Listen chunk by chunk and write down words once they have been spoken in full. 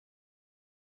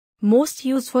Most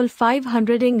useful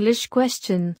 500 English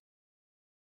question.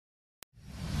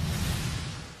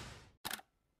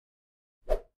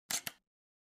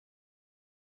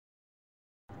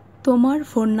 তোমার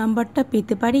phone নাম্বারটা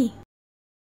পেতে পারি?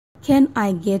 Can I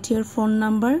get your phone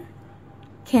number?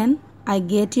 Can I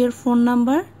get your phone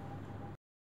number?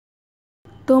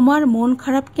 তোমার মন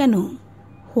খারাপ কেন?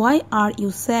 Why are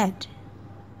you sad?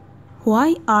 Why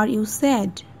are you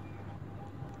sad?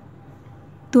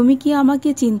 তুমি কি আমাকে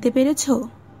চিনতে পেরেছো?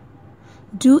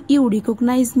 Do you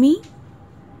recognize me?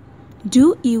 Do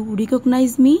you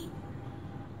recognize me?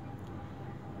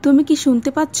 তুমি কি শুনতে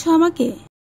পাচ্ছ আমাকে?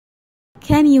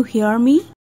 Can you hear me?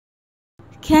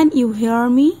 Can you hear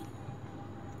me?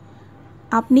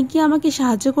 আপনি কি আমাকে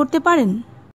সাহায্য করতে পারেন?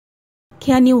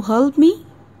 Can you help me?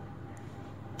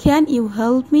 Can you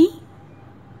help me?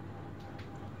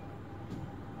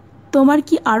 তোমার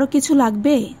কি আরো কিছু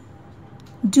লাগবে?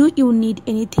 Do you need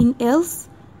anything else?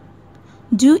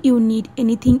 Do you need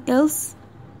anything else?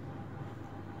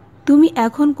 তুমি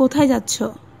এখন কোথায় যাচ্ছ?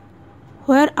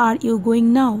 Where are you going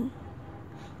now?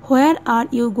 Where are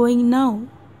you going now?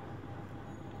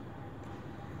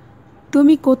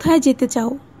 তুমি কোথায় যেতে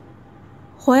চাও?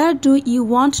 Where do you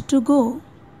want to go?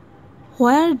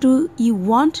 Where do you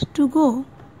want to go?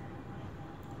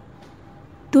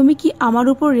 তুমি কি আমার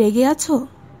উপর রেগে আছো?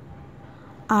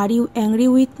 Are you angry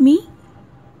with me?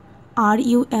 Are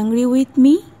you angry with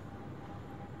me?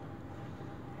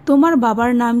 তোমার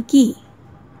বাবার নাম কি?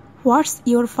 What's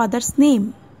your father's name?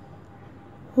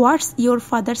 What's your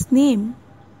father's name?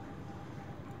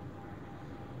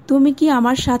 তুমি কি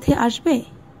আমার সাথে আসবে?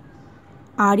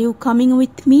 Are you coming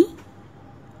with me?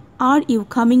 Are you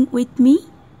coming with me?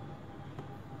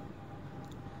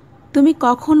 তুমি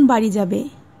কখন বাড়ি যাবে?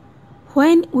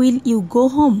 When will you go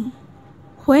home?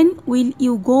 When will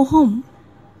you go home?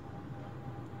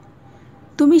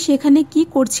 তুমি সেখানে কি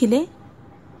করছিলে?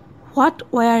 What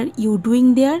were you doing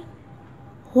there?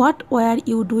 What were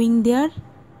you doing there?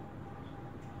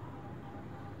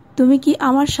 তুমি কি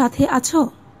আমার সাথে আছো?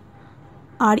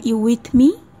 Are you with me?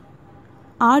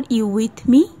 Are you with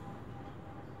me?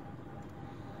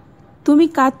 তুমি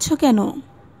কাঁদছো কেন?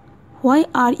 Why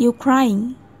are you crying?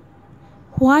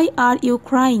 Why are you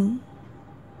crying?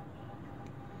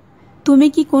 তুমি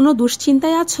কি কোনো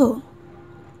দুশ্চিন্তায় আছো?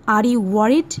 Are you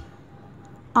worried?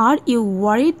 Are you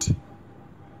worried?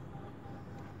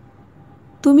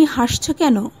 তুমি হাসছো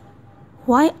কেন?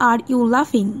 Why are you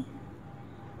laughing?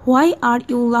 Why are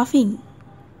you laughing?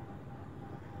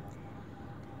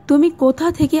 তুমি কোথা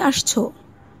থেকে আসছো?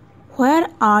 Where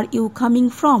are you coming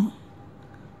from?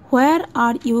 Where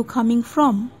are you coming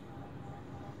from?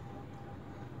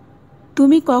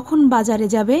 তুমি কখন বাজারে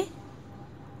যাবে?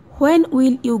 When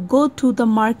will you go to the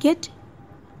market?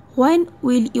 When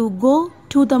will you go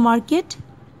to the market?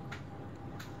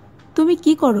 তুমি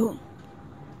কি করো?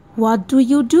 What do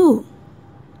you do?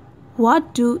 What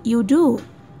do you do?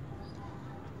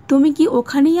 তুমি কি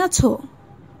ওখানেই আছো?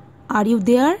 Are you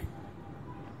there?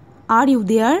 Are you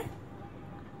there?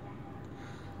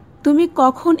 তুমি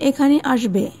কখন এখানে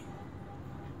আসবে?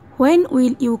 When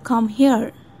will you come here?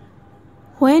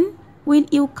 When will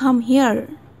you come here?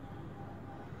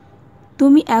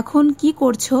 তুমি এখন কি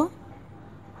করছো?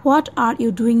 What are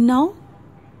you doing now?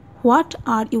 What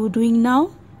are you doing now?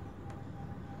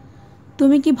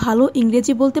 তুমি কি ভালো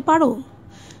ইংরেজি বলতে পারো?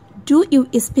 Do you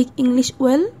speak English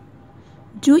well?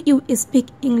 Do you speak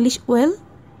English well?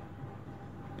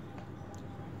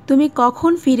 তুমি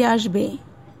কখন ফিরে আসবে?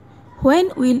 When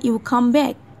will you come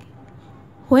back?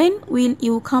 When will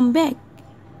you come back?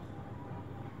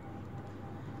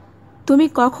 তুমি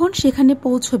কখন সেখানে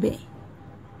পৌঁছবে?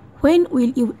 When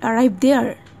will you arrive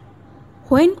there?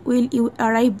 When will you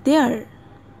arrive there?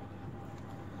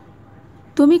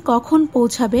 তুমি কখন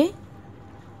পৌঁছাবে?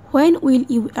 When will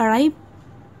you arrive?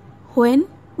 When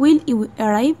will you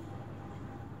arrive?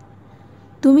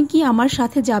 তুমি কি আমার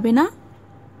সাথে যাবে না?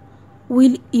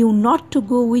 Will you not to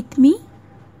go with me?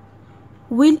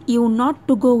 Will you not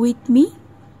to go with me?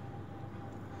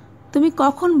 তুমি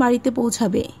কখন বাড়িতে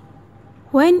পৌঁছাবে?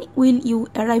 When will you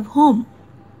arrive home?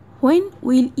 When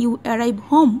will you arrive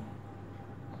home?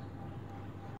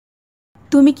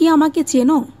 তুমি কি আমাকে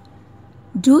চেনো?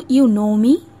 Do you know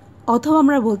me? অথবা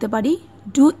আমরা বলতে পারি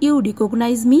Do you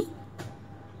recognize me?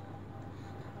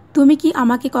 তুমি কি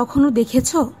আমাকে কখনো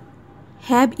দেখেছো?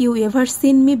 Have you ever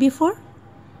seen me before?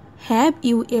 Have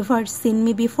you ever seen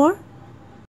me before?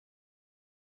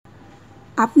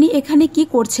 আপনি এখানে কি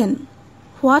করছেন?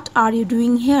 What are you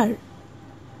doing here?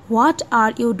 What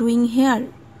are you doing here?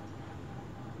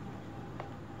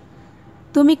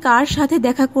 তুমি কার সাথে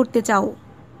দেখা করতে চাও?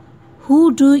 Who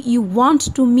do you want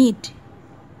to meet?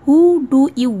 Who do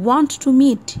you want to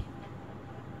meet?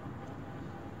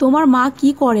 তোমার মা কি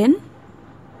করেন?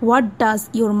 What does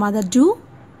your mother do?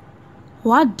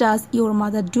 What does your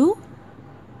mother do?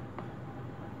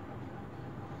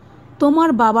 তোমার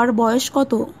বাবার বয়স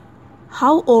কত?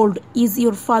 How old is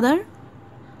your father?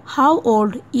 How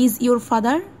old is your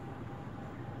father?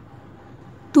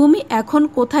 তুমি এখন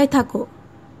কোথায় থাকো?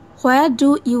 Where do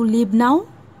you leave now?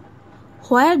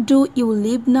 Where do you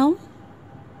leave নাও?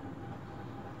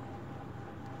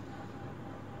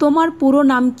 তোমার পুরো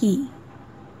নাম কি?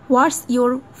 What's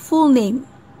your full name?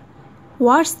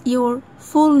 What's your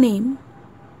full name?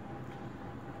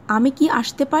 আমি কি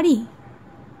আসতে পারি?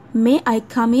 May I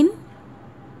come in?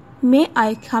 May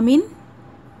I come in?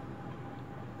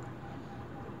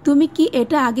 তুমি কি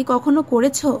এটা আগে কখনো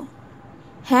করেছো?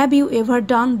 Have you ever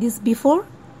done this before?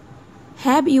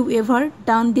 Have you ever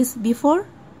done this before?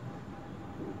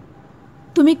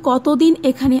 তুমি কতদিন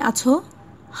এখানে আছো?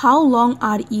 How long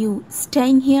are you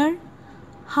staying here?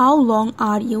 How long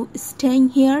are you staying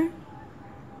here?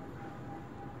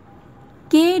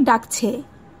 কে ডাকছে?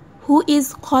 Who is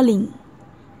calling?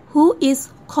 Who is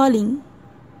calling?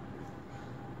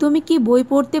 তুমি কি বই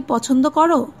পড়তে পছন্দ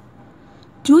করো?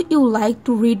 Do you like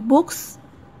to read books?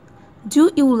 Do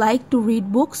you like to read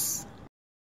books?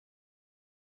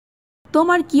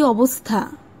 তোমার কি অবস্থা?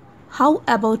 How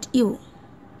about you?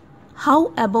 How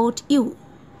about you?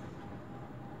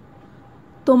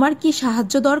 তোমার কি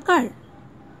সাহায্য দরকার?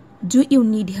 Do you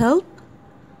need help?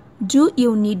 Do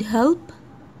you need help?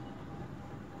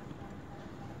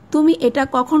 তুমি এটা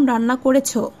কখন রান্না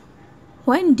করেছ?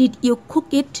 When did you cook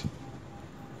it?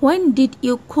 When did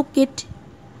you cook it?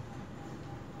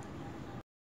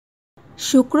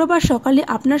 শুক্রবার সকালে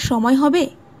আপনার সময় হবে?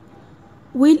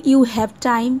 Will you have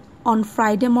time on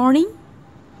Friday morning?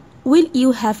 Will you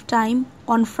have time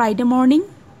on Friday morning?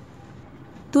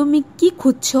 তুমি কি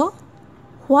খুঁজছ?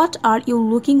 What are you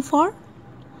looking for?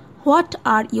 What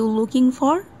are you looking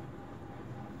for?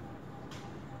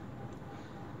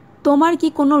 তোমার কি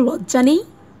কোনো লজ্জা নেই?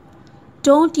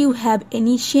 Don't you have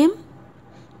any shame?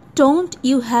 Don't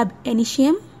you have any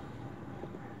shame?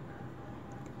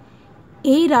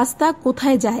 এই রাস্তা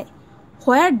কোথায় যায়?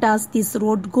 Where does this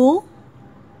road go?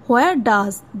 Where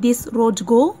does this road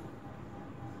go?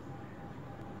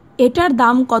 এটার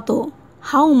দাম কত?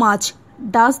 How much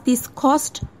does this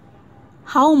cost?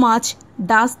 How much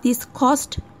does this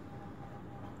cost?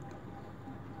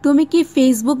 তুমি কি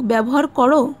ফেসবুক ব্যবহার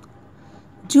করো?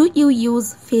 Do you use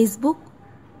Facebook?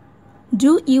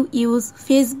 Do you use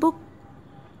Facebook?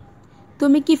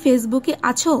 তুমি কি ফেসবুকে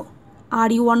আছো? Are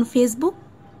you on Facebook?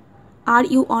 Are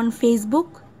you on Facebook?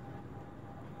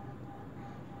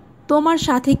 তোমার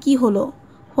সাথে কি হলো?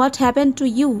 What happened to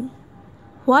you?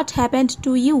 What happened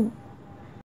to you?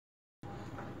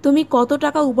 তুমি কত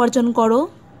টাকা উপার্জন করো?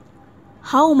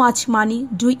 How much money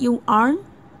do you earn?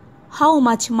 How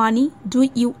much money do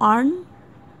you earn?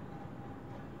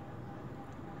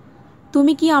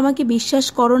 তুমি কি আমাকে বিশ্বাস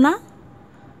করো না?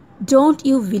 Don't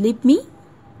you believe me?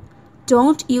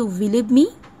 Don't you believe me?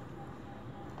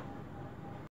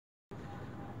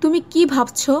 তুমি কি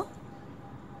ভাবছ?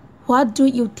 What do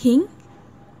you think?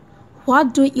 What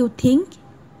do you think?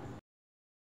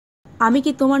 আমি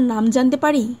কি তোমার নাম জানতে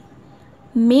পারি?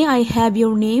 May I have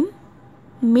your name?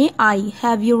 May I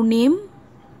have your name?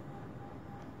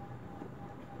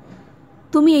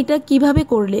 তুমি এটা কিভাবে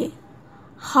করলে?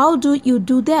 How do you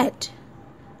do that?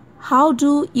 How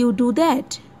do you do that?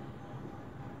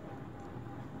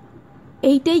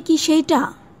 এইটাই কি সেইটা?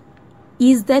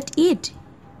 Is that it?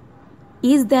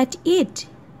 Is that it?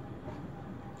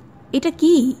 এটা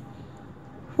কি?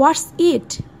 হোয়াটস ইট?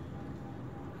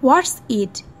 হোয়াটস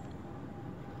ইট?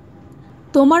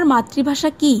 তোমার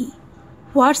মাতৃভাষা কি?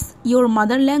 What's your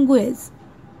mother language?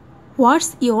 What's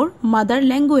your mother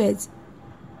language?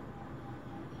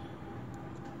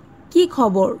 কি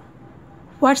খবর?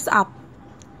 What's up?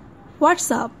 What's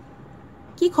up?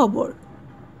 কি খবর?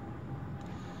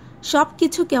 সব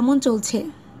কিছু কেমন চলছে?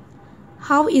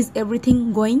 How is everything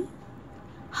going?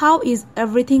 How is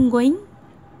everything going?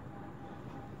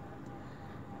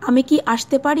 আমি কি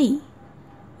আসতে পারি?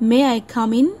 May I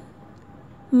come in?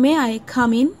 May I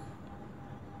come in?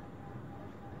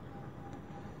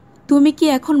 তুমি কি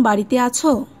এখন বাড়িতে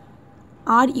আছো?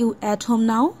 Are you at home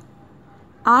now?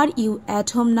 Are you at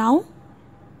home now?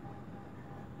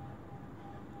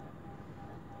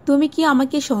 তুমি কি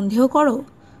আমাকে সন্দেহ করো?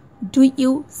 Do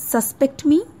you suspect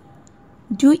me?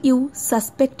 Do you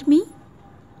suspect me?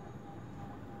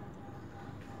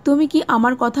 তুমি কি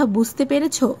আমার কথা বুঝতে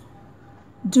পেরেছো?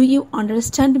 Do you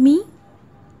understand me?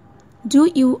 Do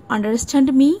you understand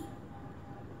me?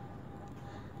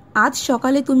 আজ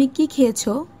সকালে তুমি কি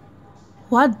খেয়েছো?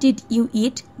 What did you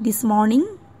it this morning?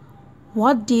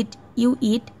 What did you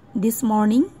it this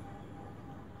morning?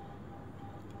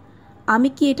 আমি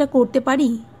কি এটা করতে পারি?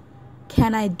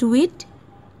 Can I do it?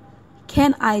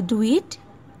 Can I do it?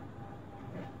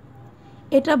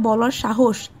 এটা বলার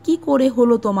সাহস কি করে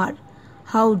হলো তোমার?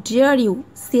 How dare you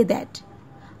say that?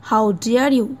 How dare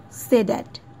you say that?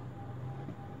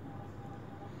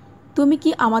 তুমি কি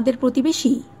আমাদের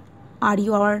প্রতিবেশী? Are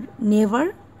you hour never?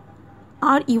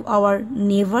 Are you hour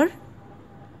never?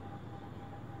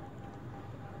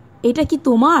 এটা কি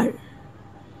তোমার?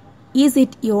 Is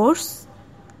it yours?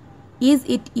 Is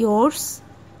it yours?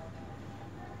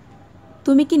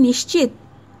 তুমি কি নিশ্চিত?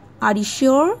 Are you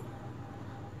sure?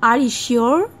 Are you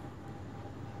sure?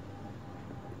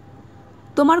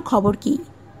 তোমার খবর কি?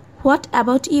 What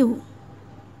about you?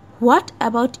 What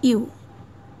about you?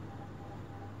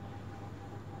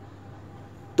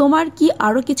 তোমার কি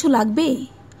আরও কিছু লাগবে?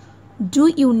 Do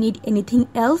you need anything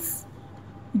else?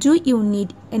 Do you need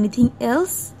anything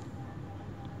else?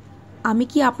 আমি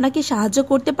কি আপনাকে সাহায্য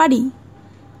করতে পারি?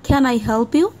 Can I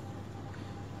help you?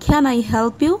 Can I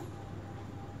help you?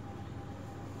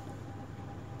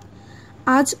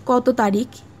 আজ কত তারিখ?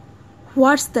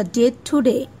 What's the date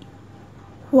today?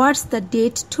 What's the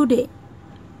date today?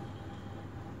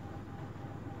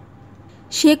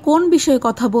 সে কোন বিষয়ে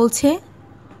কথা বলছে?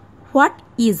 What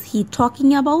is he talking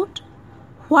about?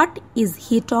 What is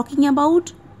he talking about?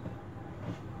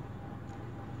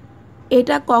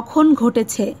 এটা কখন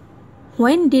ঘটেছে?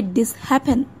 When did this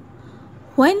happen?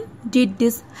 When did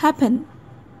this happen?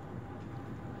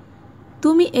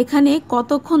 তুমি এখানে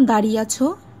কতক্ষণ দাঁড়িয়ে আছো?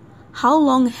 How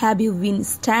long have you been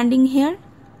standing here?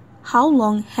 How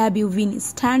long have you been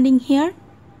standing here?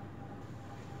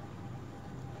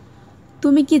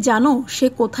 তুমি কি জানো সে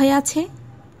কোথায় আছে?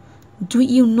 Do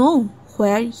you know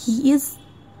where he is?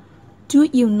 Do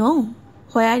you know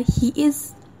where he is?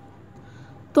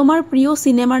 তোমার প্রিয়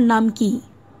সিনেমার নাম কি?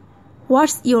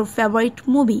 What's your favourite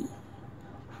movie?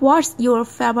 What's your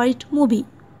favourite movie?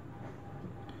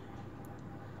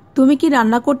 তুমি কি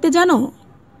রান্না করতে জানো?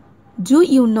 Do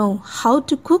you know how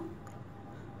to cook?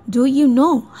 Do you know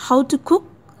how to cook?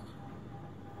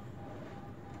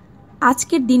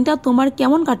 আজকের দিনটা তোমার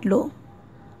কেমন কাটলো?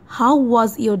 How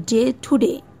was your day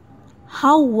today?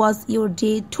 How was your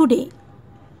day today?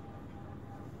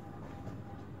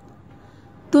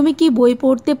 তুমি কি বই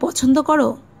পড়তে পছন্দ করো?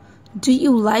 Do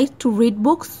you like to read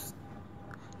books?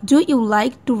 Do you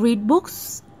like to read books?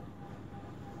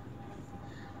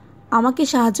 আমাকে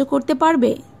সাহায্য করতে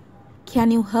পারবে? Can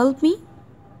you help me?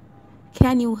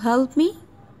 Can you help me?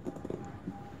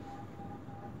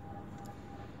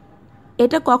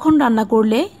 এটা কখন রান্না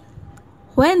করলে?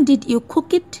 When did you cook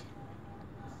it?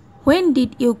 When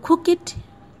did you cook it?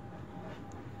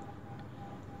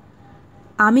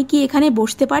 আমি কি এখানে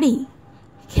বসতে পারি?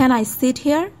 Can I sit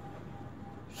here?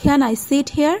 Can I sit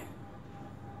here?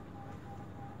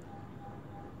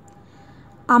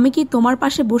 আমি কি তোমার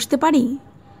পাশে বসতে পারি?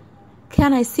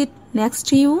 Can I sit next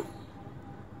to you?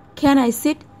 Can I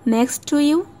sit next to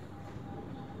you?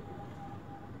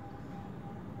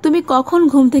 তুমি কখন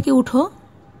ঘুম থেকে উঠো?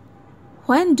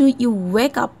 When do you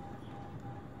wake up?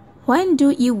 When do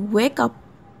you wake up?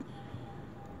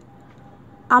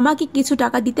 আমাকে কিছু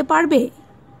টাকা দিতে পারবে?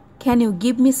 Can you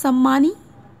give me some money?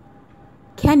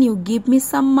 Can you give me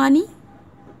some মানি?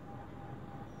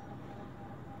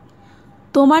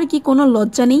 তোমার কি কোনো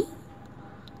লজ্জা নেই?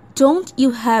 Don't you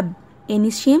have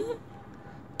any shame?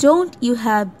 Don't you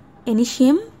have any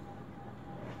shame?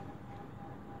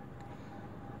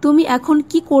 তুমি এখন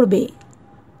কি করবে?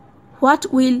 What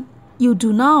will you do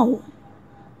now?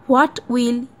 What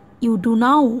will you do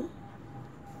now?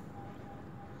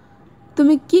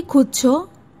 তুমি কি খুঁজছো?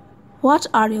 What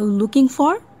are you looking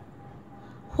for?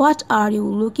 What are you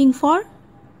looking for?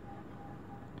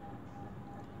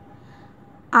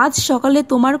 আজ সকালে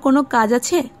তোমার কোনো কাজ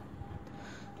আছে?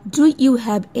 Do you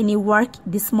have any work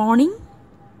this morning?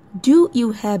 Do you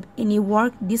have any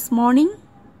work this morning?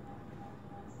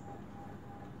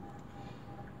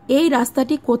 এই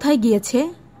রাস্তাটি কোথায় গিয়েছে?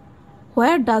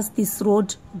 Where does this road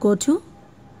go to?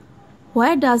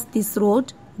 Where does this road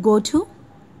go to?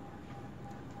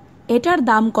 এটার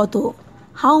দাম কত?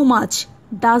 How much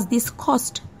does this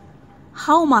cost?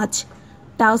 How much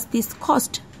does this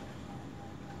cost?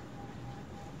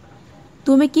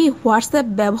 তুমি কি WhatsApp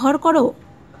ব্যবহার করো?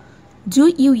 Do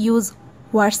you use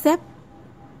WhatsApp?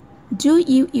 Do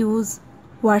you use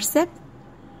WhatsApp?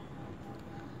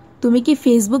 তুমি কি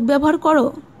Facebook ব্যবহার করো?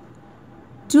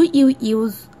 Do you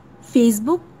use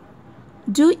Facebook?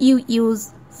 Do you use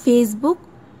Facebook?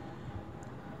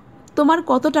 তোমার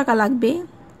কত টাকা লাগবে?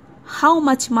 How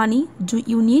much money do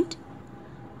you need?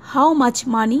 How much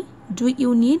money do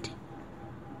you need?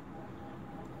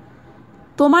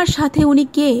 তোমার সাথে উনি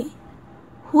কে?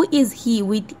 Who is he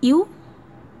with you?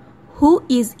 Who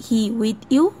is he with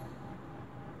you?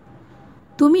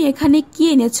 তুমি এখানে কি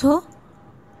এনেছো?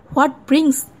 What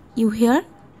brings you here?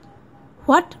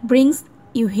 What brings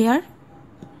you here?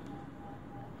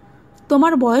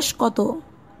 তোমার বয়স কত?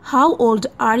 How old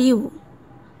are you?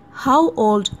 How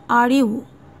old are you?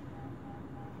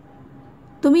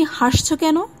 তুমি হাসছো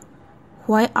কেন?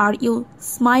 Why are you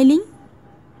smiling?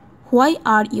 Why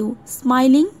are you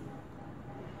smiling?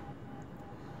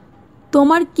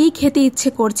 তোমার কি খেতে ইচ্ছে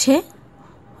করছে?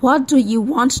 What do you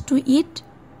want to eat?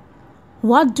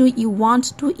 What do you want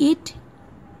to eat?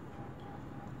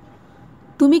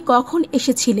 তুমি কখন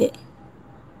এসেছিলে?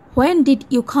 When did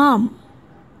you come?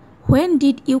 When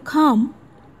did you come?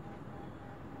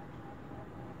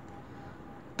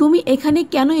 তুমি এখানে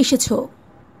কেন এসেছো?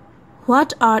 What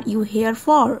are you here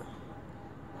for?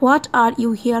 What are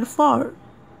you here for?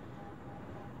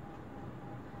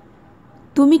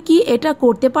 তুমি কি এটা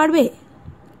করতে পারবে?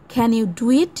 Can you do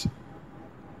it?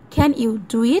 Can you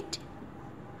do it?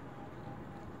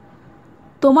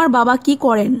 তোমার বাবা কি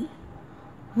করেন?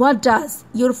 What does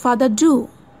your father do?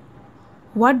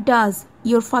 What does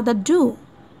your father do?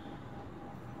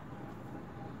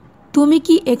 তুমি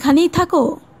কি এখানেই থাকো?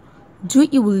 Do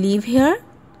you live here?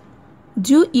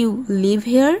 Do you live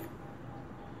here?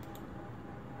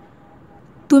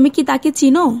 তুমি কি তাকে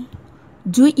চিনো?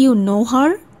 Do you know her?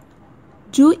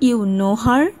 Do you know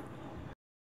her?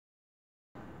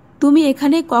 তুমি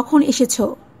এখানে কখন এসেছো?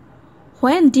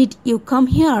 When did you come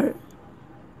here?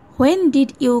 When did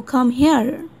you come here?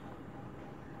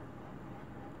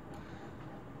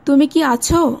 তুমি কি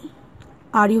আছো?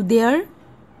 Are you there?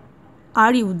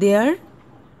 Are you there?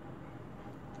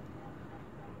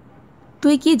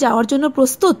 তুই কি যাওয়ার জন্য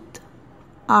প্রস্তুত?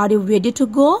 Are you ready to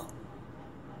go?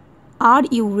 Are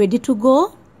you ready to go?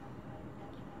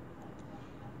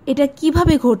 এটা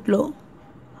কিভাবে ঘটলো?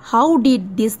 How did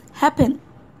this happen?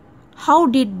 How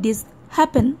did this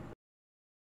happen?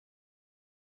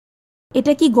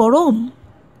 এটা কি গরম?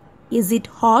 Is it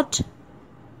hot?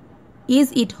 Is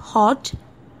it hot?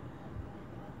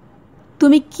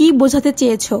 তুমি কি বোঝাতে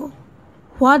চেয়েছো?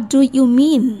 What do you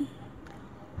mean?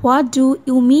 What do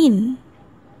you mean?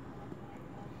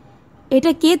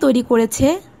 এটা কে তৈরি করেছে?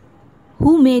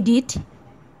 Who made it?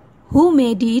 Who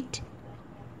made it?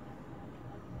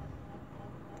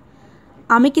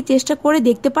 আমি কি চেষ্টা করে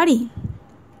দেখতে পারি?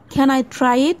 Can I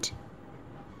try it?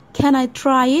 Can I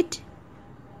try it?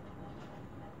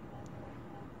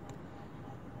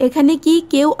 এখানে কি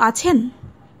কেউ আছেন?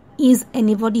 Is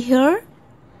anybody here?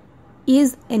 Is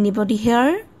anybody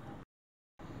here?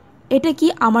 এটা কি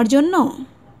আমার জন্য?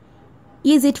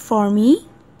 Is it for me?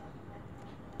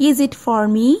 Is it for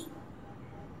me?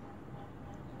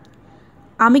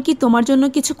 আমি কি তোমার জন্য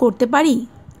কিছু করতে পারি?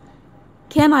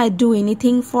 Can I do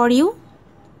anything for you?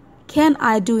 Can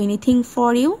I do anything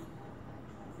for you?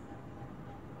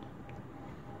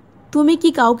 তুমি কি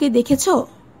কাউকে দেখেছো?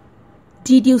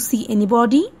 Did you see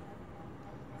anybody?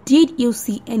 Did you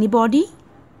see anybody?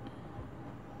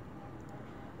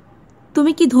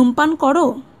 তুমি কি ধূমপান করো?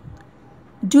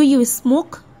 Do you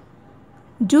smoke?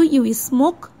 Do you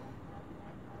smoke?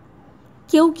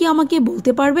 কেউ কি আমাকে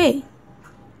বলতে পারবে?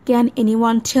 Can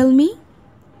anyone tell me?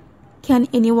 Can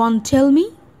anyone tell me?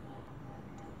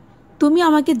 তুমি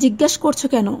আমাকে জিজ্ঞাসা করছো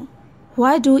কেন?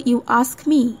 Why do you ask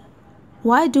me?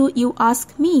 Why do you ask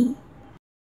me?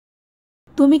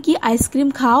 তুমি কি আইসক্রিম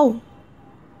খাও?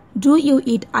 Do you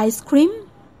eat ice cream?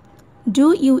 Do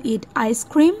you eat ice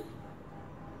cream?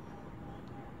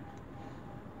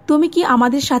 তুমি কি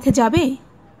আমাদের সাথে যাবে?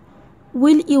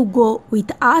 Will you go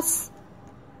with us?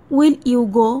 Will you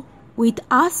go with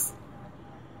us?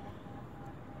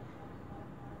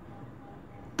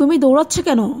 তুমি দৌড়াচ্ছ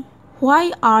কেন? Why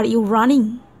are you running?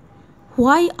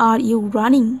 Why are you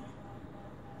running?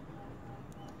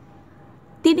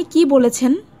 তিনি কি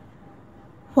বলেছেন?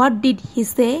 What did he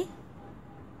say?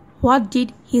 What did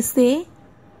he say?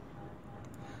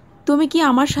 তুমি কি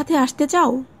আমার সাথে আসতে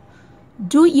চাও?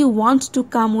 Do you want to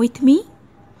come with me?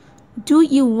 Do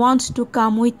you want to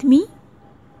come with me?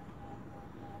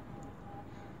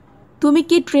 তুমি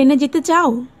কি ট্রেনে যেতে চাও?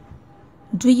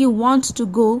 Do you want to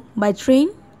go by train?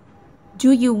 Do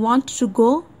you want to go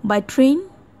by train?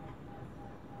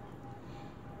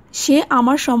 সে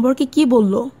আমার সম্পর্কে কি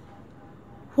বলল?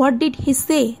 What did he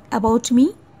say about me?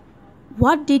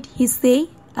 What did he say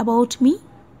about me?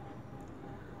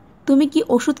 তুমি কি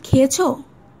ওষুধ খেয়েছো?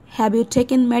 Have you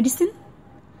taken medicine?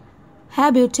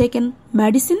 Have you taken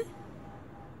medicine?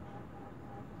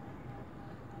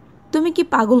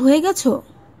 পাগল হয়ে গেছো?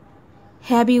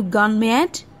 Have you gone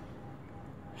mad?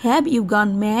 Have you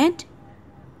gone mad?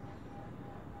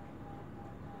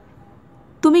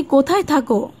 তুমি কোথায়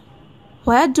থাকো?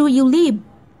 Where do you live?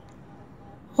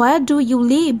 Where do you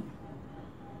live?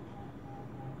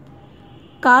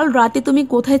 কাল রাতে তুমি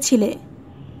কোথায় ছিলে?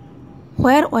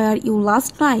 Where were you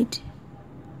last night?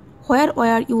 Where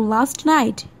were you last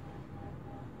night?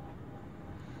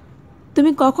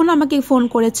 তুমি কখন আমাকে ফোন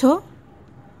করেছো?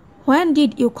 When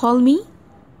did you call me?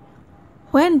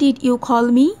 When did you call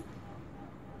me?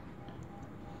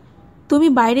 তুমি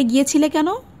বাইরে গিয়েছিলে কেন?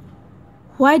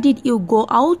 Why did you go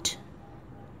out?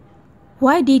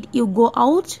 Why did you go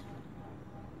out?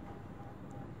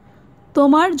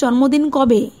 তোমার জন্মদিন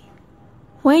কবে?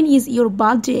 When is your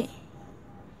birthday?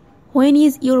 When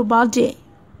is your birthday?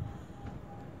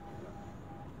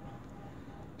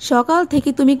 সকাল থেকে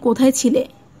তুমি কোথায় ছিলে?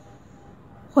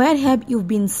 Where have you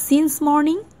been since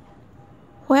morning?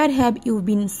 Where have you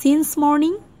been since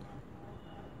morning?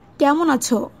 কেমন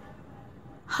আছো?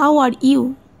 How are you?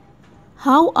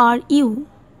 How are you?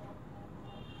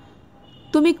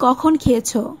 তুমি কখন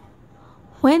খেয়েছো?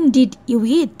 When did you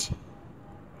eat?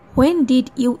 When did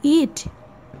you eat?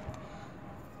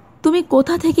 তুমি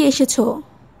কোথা থেকে এসেছো?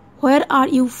 Where are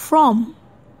you from?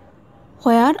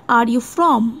 Where are you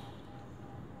from?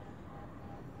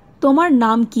 তোমার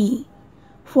নাম কি?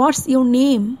 What's your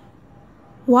name?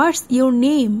 What's your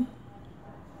name?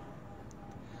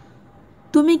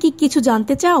 তুমি কি কিছু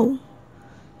জানতে চাও?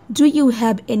 Do you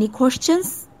have any questions?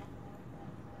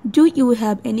 Do you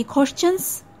have any questions?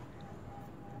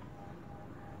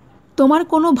 তোমার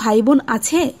কোনো ভাই বোন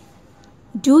আছে?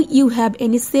 Do you have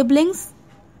any siblings?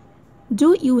 Do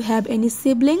you have any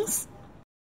siblings?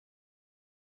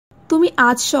 তুমি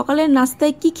আজ সকালের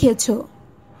নাস্তায় কি খেয়েছো?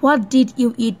 What did you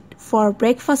eat for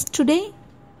breakfast today?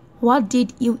 What did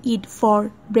you eat for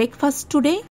breakfast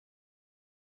today?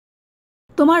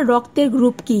 তোমার রক্তের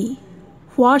গ্রুপ কি?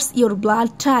 What's your blood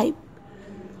type?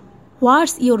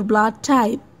 What's your blood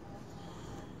type?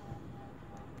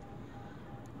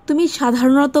 তুমি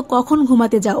সাধারণত কখন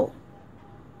ঘুমাতে যাও?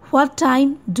 What time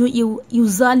do you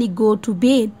usually go to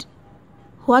bed?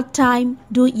 What time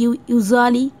do you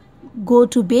usually go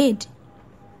to bed?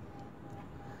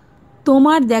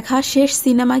 তোমার দেখা শেষ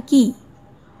সিনেমা কি?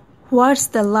 What's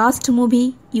the last movie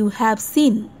you have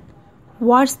seen?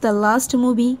 What's the last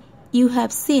movie you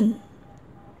have seen?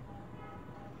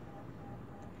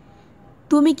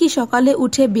 তুমি কি সকালে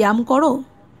উঠে ব্যায়াম করো?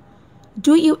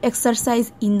 Do you exercise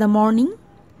in the morning?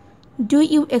 Do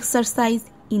you exercise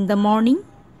in the morning?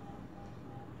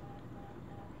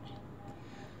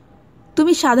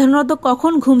 তুমি সাধারণত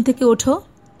কখন ঘুম থেকে ওঠো?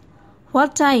 What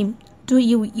time do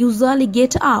you usually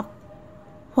get up?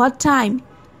 What time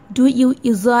do you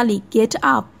usually get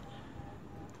up?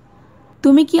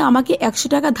 তুমি কি আমাকে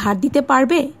 100 টাকা ধার দিতে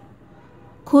পারবে?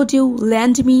 Could you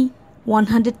lend me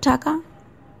 100 টাকা?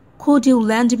 Could you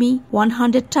lend me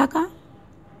 100 টাকা?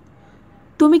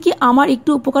 তুমি কি আমার একটু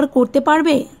উপকার করতে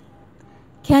পারবে?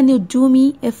 Can you do me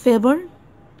a favor?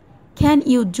 Can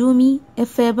you do me a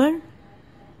favor?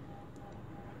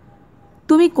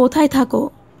 তুমি কোথায় থাকো?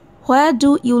 Where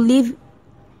do you live?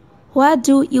 Where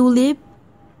do you live?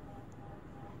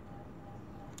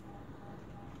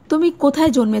 তুমি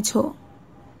কোথায় জন্মেছো?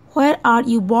 Where are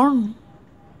you born?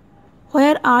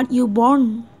 Where are you born?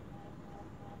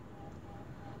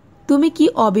 তুমি কি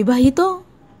অবিবাহিত?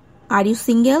 Are you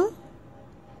single?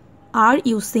 Are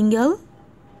you single?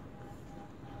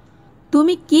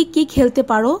 তুমি কি কি খেলতে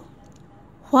পারো?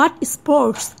 What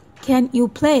sports can you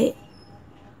play?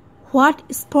 What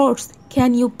sports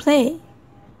can you play?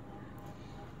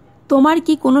 তোমার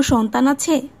কি কোনো সন্তান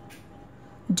আছে?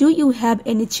 Do you have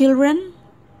any children?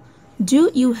 Do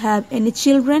you have any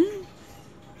children?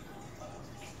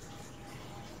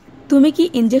 তুমি কি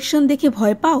ইনজেকশন দেখে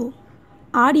ভয় পাও?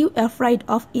 Are you afraid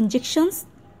of injections?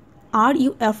 Are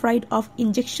you afraid of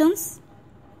injections?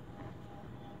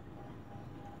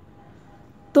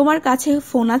 তোমার কাছে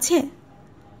ফোন আছে?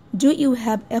 Do you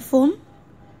have a phone?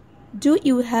 Do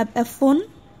you have a phone?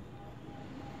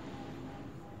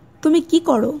 তুমি কি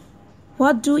করো?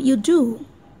 What do you do?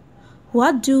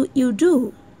 What do you do?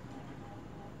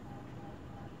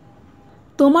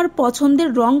 তোমার পছন্দের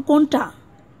রং কোনটা?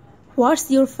 What's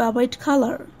your favorite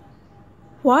color?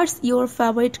 What's your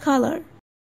favorite color?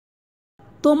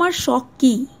 তোমার শখ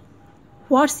কি?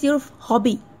 What's your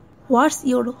hobby? What's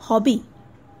your hobby?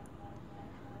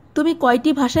 তুমি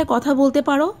কয়টি ভাষায় কথা বলতে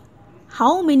পারো?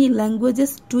 How many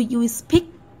languages do you speak?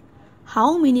 How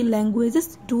many languages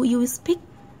do you speak?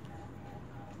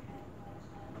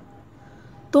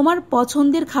 তোমার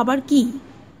পছন্দের খাবার কি?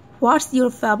 What's your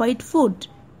favorite food?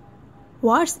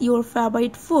 What's your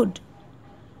favorite food?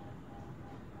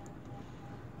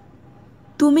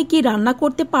 তুমি কি রান্না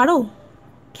করতে পারো?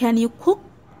 Can you cook?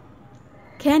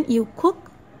 Can you cook?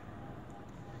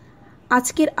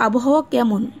 আজকের আবহাওয়া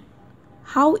কেমন?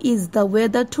 How is the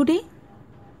weather today?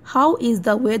 How is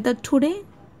the weather today?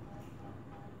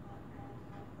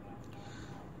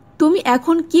 তুমি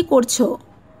এখন কি করছো?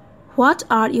 What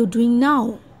are you doing now?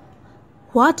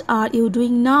 What are you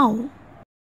doing now?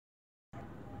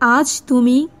 আজ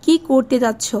তুমি কি করতে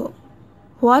যাচ্ছ?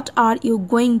 What are you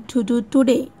going to do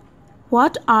today?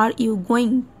 What are you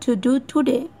going to do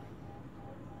today?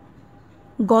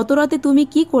 গতরাতে তুমি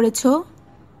কি করেছো?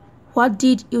 What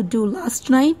did you do last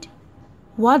night?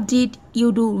 What did you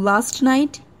do last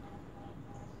night?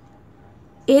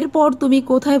 এরপর তুমি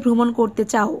কোথায় ভ্রমণ করতে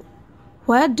চাও?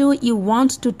 Where do you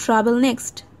want to travel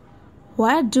next?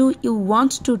 Where do you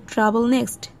want to travel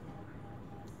next?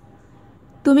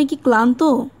 তুমি কি ক্লান্ত?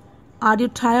 Are you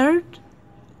tired?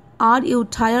 Are you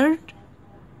tired?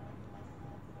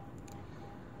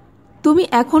 তুমি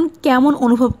এখন কেমন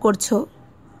অনুভব করছো?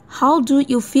 How do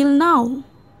you feel now?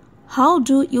 How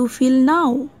do you feel now?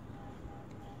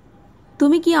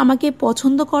 তুমি কি আমাকে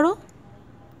পছন্দ করো?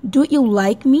 Do you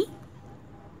like me?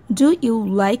 Do you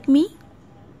like me?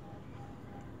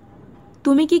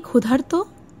 তুমি কি ক্ষুধার্ত?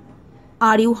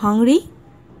 Are you hungry?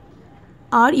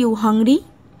 Are you hungry?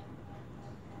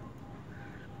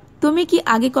 তুমি কি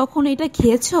আগে কখনো এটা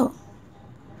খেয়েছো?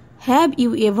 Have you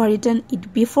ever eaten it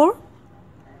before?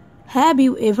 Have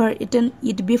you ever eaten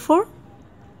it before?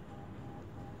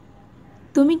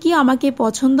 তুমি কি আমাকে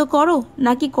পছন্দ করো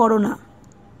নাকি করো না?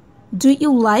 Do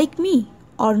you like me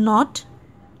or not?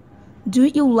 Do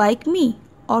you like me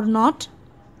or not?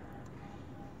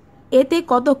 এতে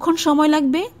কতক্ষণ সময়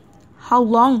লাগবে? How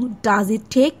long does it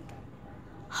take?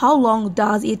 How long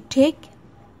does it take?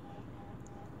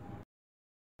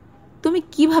 তুমি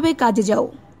কিভাবে কাজে যাও?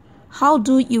 How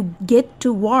do you get to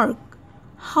work?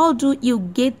 How do you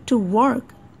get to work?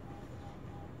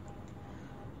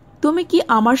 তুমি কি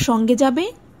আমার সঙ্গে যাবে?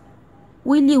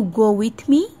 Will you go with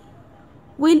me?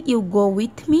 Will you go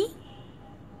with me?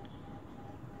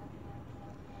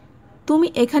 তুমি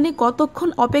এখানে কতক্ষণ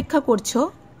অপেক্ষা করছো?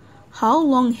 How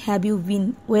long have you been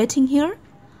waiting here?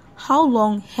 How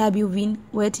long have you been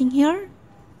waiting here?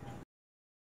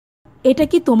 এটা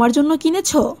কি তোমার জন্য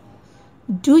কিনেছো?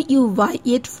 Do you buy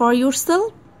it for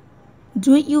yourself?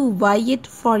 Do you buy it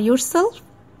for yourself?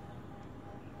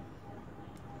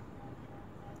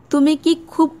 তুমি কি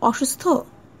খুব অসুস্থ?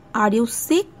 Are you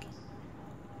sick?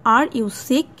 Are you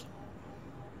sick?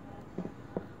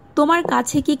 তোমার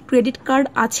কাছে কি ক্রেডিট কার্ড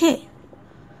আছে?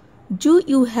 Do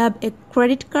you have a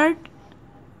credit card?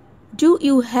 Do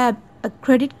you have a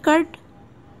credit card?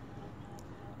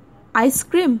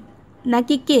 Ice cream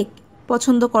নাকি cake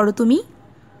পছন্দ করো তুমি?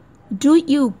 Do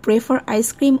you prefer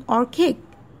ice cream or cake?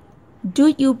 Do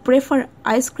you prefer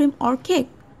ice cream or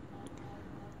cake?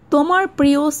 তোমার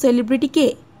প্রিয় celebrity K?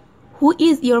 Who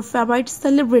is your favorite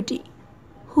celebrity?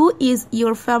 Who is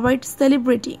your favorite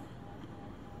celebrity?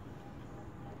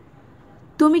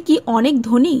 তুমি কি অনেক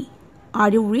ধনী?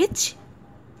 Are you rich?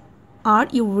 Are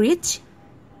you rich?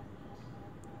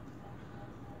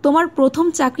 তোমার প্রথম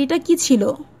চাকরিটা কি ছিল?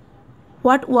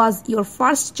 What was your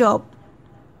first job?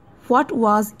 What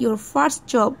was your first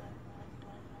job?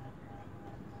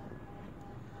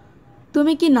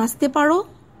 তুমি কি নাচতে পারো?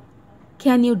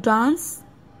 Can you dance?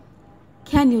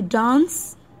 Can you dance?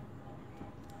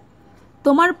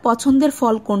 তোমার পছন্দের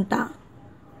ফল কোনটা?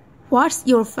 What's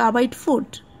your favorite food?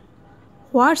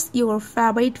 What's your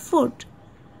favorite food?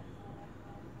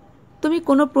 তুমি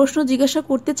কোনো প্রশ্ন জিজ্ঞাসা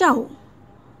করতে চাও?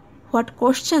 What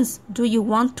questions do you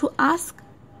want to ask?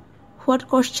 What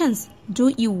questions do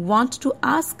you want to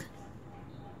ask?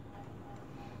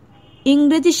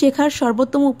 ইংরেজি শেখার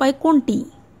সর্বোত্তম উপায় কোনটি?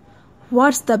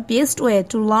 What's the best way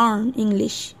to learn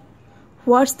English?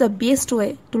 What's the best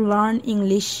way to learn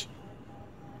English?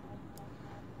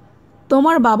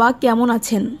 তোমার বাবা কেমন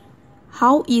আছেন?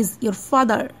 How is your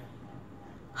father?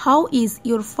 How is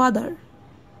your father?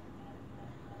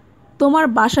 তোমার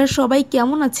বাসার সবাই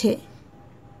কেমন আছে?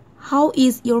 How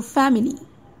is your family?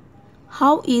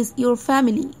 How is your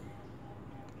family?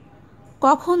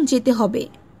 কখন যেতে হবে?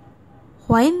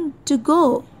 When to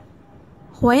go?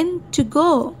 When to go?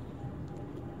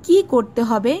 কি করতে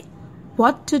হবে?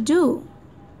 What to do?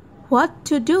 What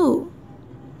to do?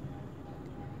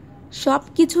 সব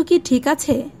কিছু কি ঠিক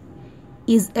আছে?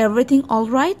 Is everything all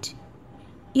right?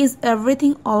 Is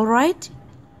everything all right?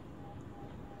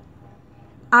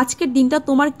 আজকের দিনটা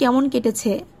তোমার কেমন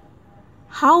কেটেছে?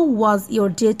 How was your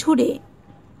day today?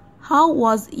 How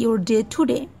was your day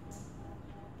today?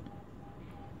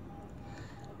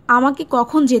 আমাকে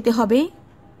কখন যেতে হবে?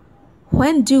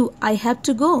 When do I have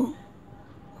to go?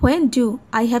 When do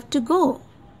I have to go?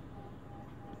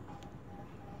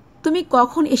 তুমি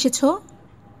কখন এসেছো?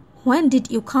 When did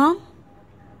you come?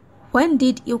 When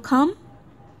did you come?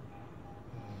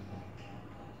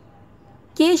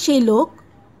 কে সেই লোক?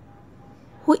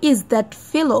 Who is that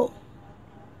fellow?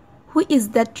 Who is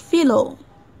that fellow?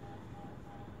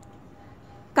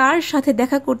 কার সাথে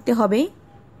দেখা করতে হবে?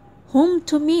 Whom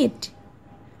to meet?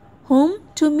 Whom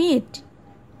to meet?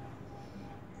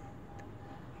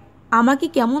 আমাকে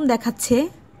কেমন দেখাচ্ছে?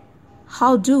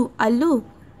 How do I look?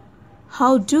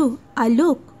 How do I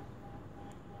look?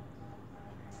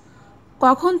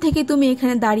 কখন থেকে তুমি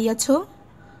এখানে দাঁড়িয়ে আছো?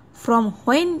 From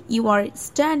when you are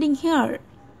standing here.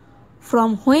 From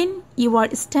when you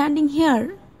are standing here.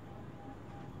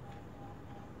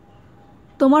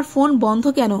 তোমার ফোন বন্ধ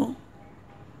কেন?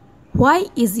 Why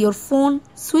is your phone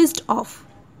switched off?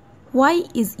 Why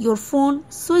is your phone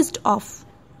switched off?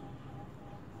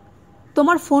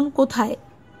 তোমার ফোন কোথায়?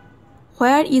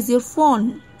 Where is your phone?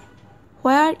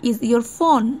 Where is your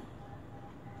phone?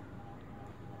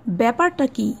 ব্যাপারটা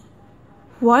কি?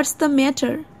 What's the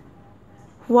matter?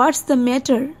 What's the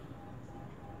matter?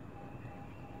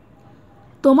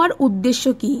 তোমার উদ্দেশ্য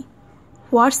কি?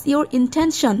 What's your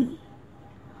intention?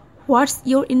 What's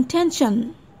your intention?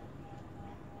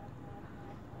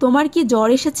 তোমার কি জ্বর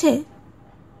এসেছে?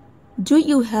 Do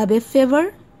you have a fever?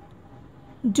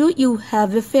 Do you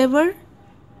have a fever?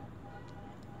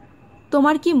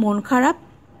 তোমার কি মন খারাপ?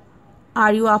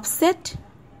 Are you upset?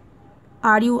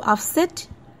 Are you upset?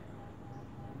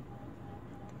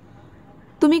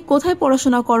 তুমি কোথায়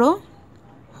পড়াশোনা করো?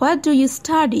 Where do you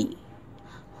study?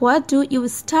 Where do you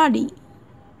study?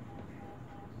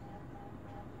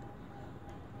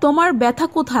 তোমার ব্যথা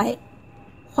কোথায়?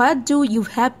 Where do you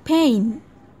have pain?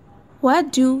 Where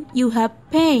do you have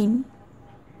pain?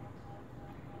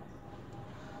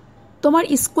 তোমার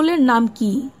স্কুলের নাম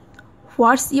কি?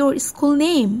 What's your school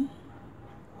name?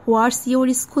 What's your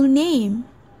school name?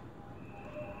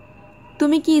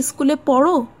 তুমি কি স্কুলে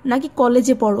পড়ো নাকি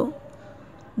কলেজে পড়ো?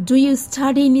 Do you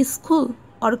study in school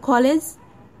or college?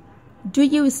 Do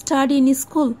you study in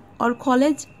school or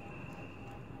college?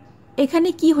 এখানে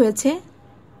কি হয়েছে?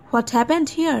 What happened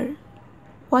here?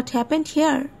 What happened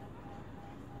here?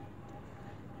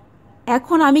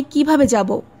 এখন আমি কিভাবে যাব?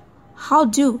 How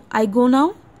do I go now?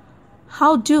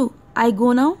 How do I go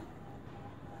now?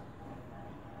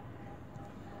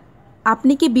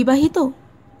 আপনি কি বিবাহিত?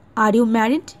 Are you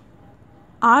married?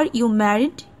 Are you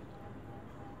married?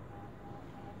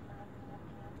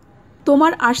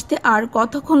 তোমার আসতে আর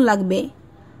কতক্ষণ লাগবে?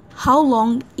 How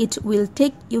long it will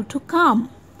take you to come?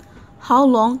 How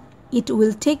long it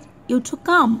will take you to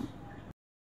come?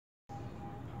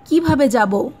 কিভাবে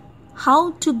যাব? How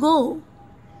to go?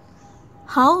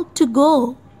 How to go?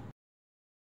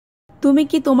 তুমি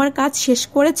কি তোমার কাজ শেষ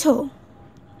করেছো?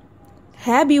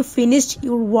 Have you finished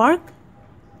your work?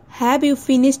 Have you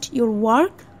finished your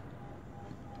work?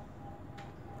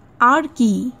 আর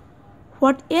কি?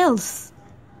 What else?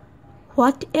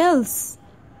 What else?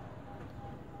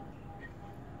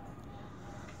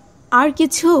 আর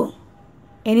কিছু?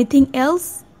 Anything else?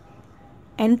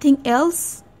 Anything else?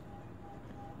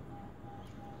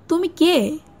 তুমি কে?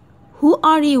 Who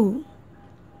are you?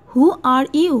 Who are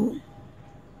you?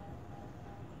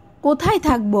 কোথায়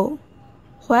থাকবো?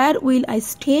 Where will I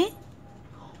stay?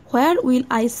 Where will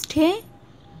I stay?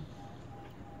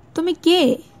 তুমি কে?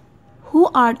 Who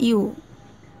are you?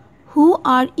 Who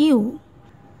are you?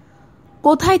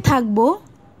 কোথায় থাকবো?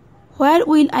 Where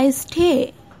will I stay?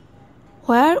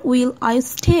 Where will I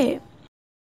stay?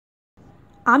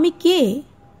 আমি কে?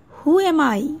 Who am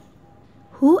I?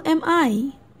 Who am I?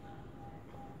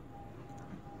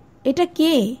 এটা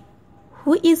কে?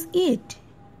 Who is it?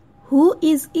 Who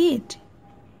is it?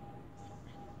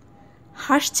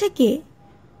 হাসছে কে?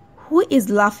 Who is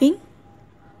laughing?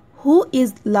 Who is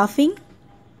laughing?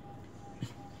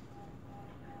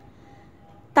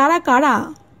 তারা কারা?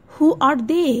 Who are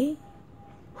they?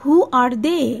 Who are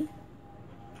they?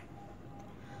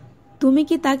 তুমি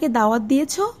কি তাকে দাওয়াত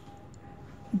দিয়েছো?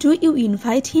 Do you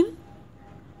invite him?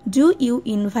 Do you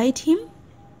invite him?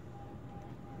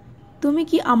 তুমি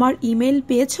কি আমার ইমেল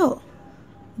পেয়েছো?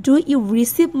 Do you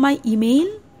receive my email?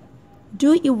 Do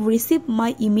you receive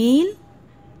my email?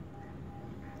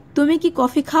 তুমি কি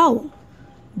কফি খাও?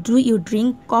 Do you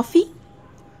drink coffee?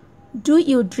 Do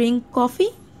you drink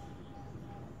coffee?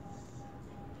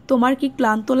 তোমার কি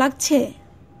ক্লান্ত লাগছে?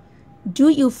 Do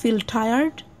you feel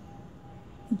tired?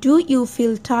 Do you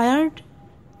feel tired?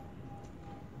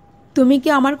 তুমি কি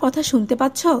আমার কথা শুনতে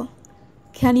পাচ্ছ?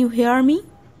 Can you hear me?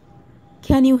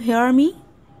 Can you hear me?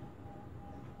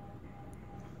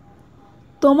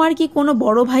 তোমার কি কোনো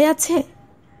বড় ভাই আছে?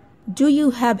 Do you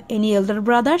have any elder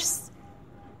brothers?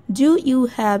 Do you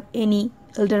have any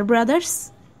elder brothers?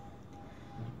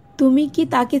 তুমি কি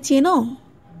তাকে চেনো?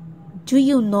 Do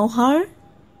you know her?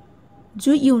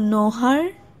 Do you know her?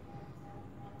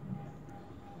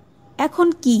 এখন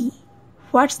কি?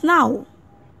 What's now?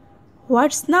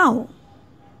 What's now?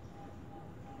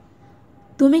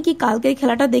 তুমি কি কালকের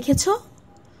খেলাটা দেখেছো?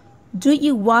 Do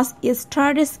you watch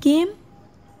yesterday's game?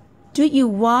 Do you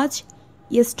watch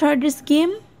yesterday's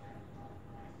game?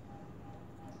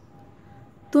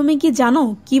 তুমি কি জানো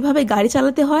কিভাবে গাড়ি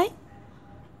চালাতে হয়?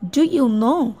 Do you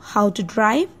know how to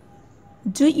drive?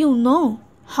 Do you know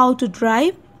how to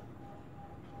drive?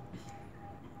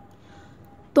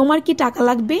 তোমার কি টাকা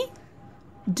লাগবে?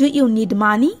 Do you need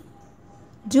money?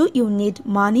 Do you need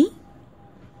money?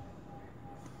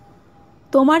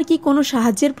 তোমার কি কোনো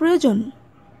সাহায্যের প্রয়োজন?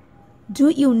 Do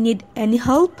you need any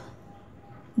help?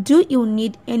 Do you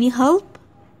need any help?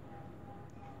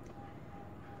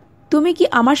 তুমি কি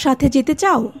আমার সাথে যেতে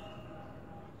চাও?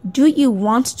 Do you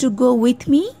want to go with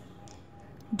me?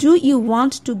 Do you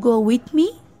want to go with me?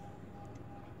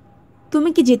 তুমি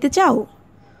কি যেতে চাও?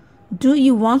 Do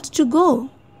you want to go?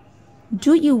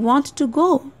 Do you want to go?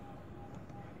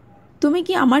 তুমি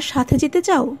কি আমার সাথে যেতে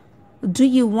চাও? Do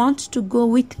you want to go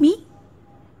with me?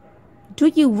 Do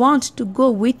you want to go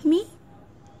with me?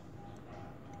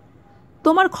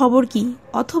 তোমার খবর কি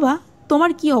অথবা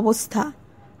তোমার কি অবস্থা?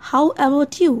 How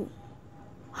about you?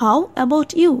 How about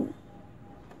you?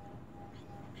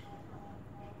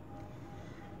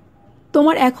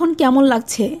 তোমার এখন কেমন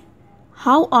লাগছে?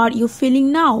 How are you feeling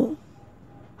now?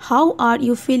 How are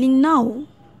you feeling now?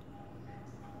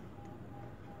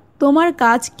 তোমার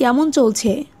কাজ কেমন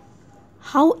চলছে?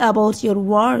 How about your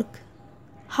work?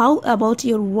 How about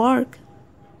your work?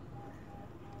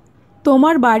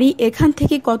 তোমার বাড়ি এখান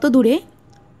থেকে কত দূরে?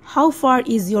 How far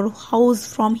is your house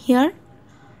from here?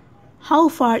 How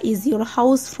far is your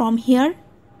house from here?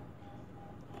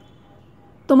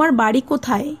 তোমার বাড়ি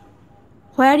কোথায়?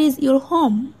 Where is your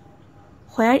home?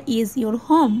 Where is your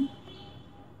home?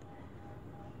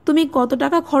 তুমি কত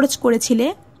টাকা খরচ করেছিলে?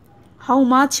 How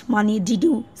much money did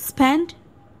you spend?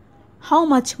 How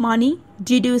much money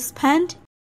did you spend?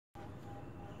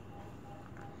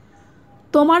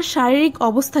 তোমার শারীরিক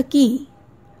অবস্থা কি?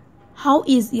 How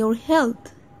is your health?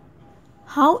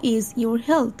 How is your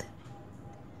health?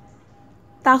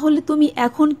 তাহলে তুমি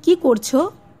এখন কি করছো?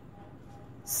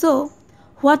 So,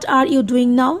 what are you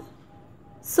doing now?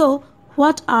 So,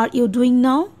 what are you doing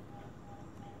now?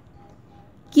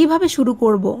 কিভাবে শুরু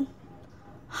করব?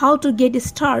 How to get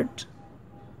start?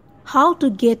 How to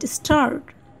get start?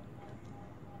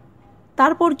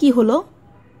 তারপর কি হলো?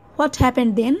 What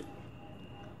happened then?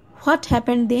 What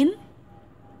happened then?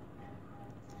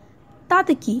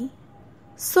 তাতে কি?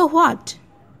 So what?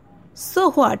 So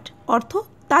what? অর্থ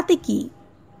তাতে কি?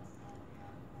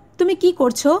 তুমি কি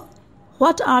করছো?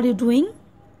 What are you doing?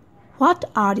 What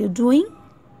are you doing?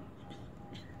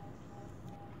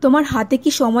 তোমার হাতে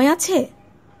কি সময় আছে?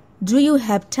 Do you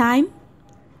have time?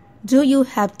 Do you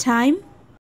have time?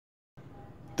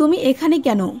 তুমি এখানে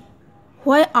কেন?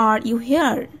 Why are you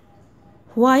here?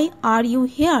 Why are you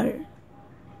here?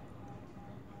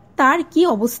 তার কি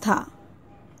অবস্থা?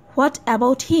 What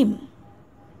about him?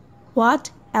 What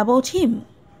about him?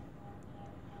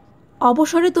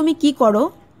 অবসরে তুমি কি করো?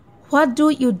 What do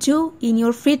you do in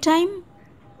your free time?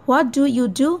 What do you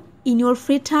do in your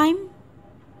free time?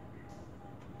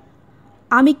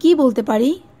 আমি কি বলতে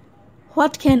পারি?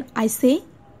 What can I say?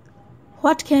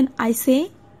 What can I say?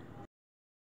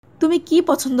 তুমি কি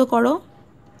পছন্দ করো?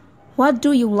 What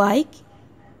do you like?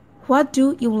 What do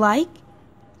you like?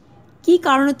 কি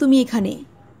কারণে তুমি এখানে?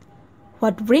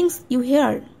 What brings you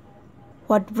here?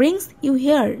 What brings you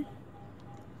here?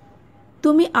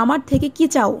 তুমি আমার থেকে কি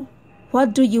চাও? What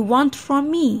do you want from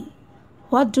me?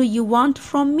 What do you want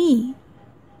from me?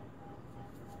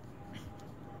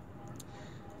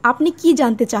 আপনি কি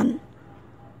জানতে চান?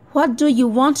 What do you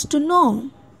want to know?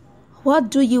 What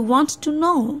do you want to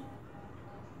know?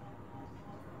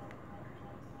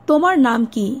 তোমার নাম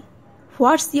কি?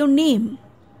 What's your name?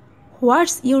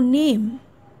 What's your name?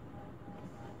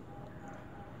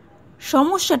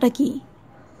 সমস্যাটা কি?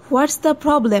 What's the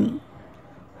problem?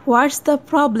 What's the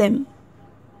problem?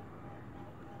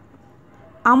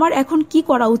 আমার এখন কি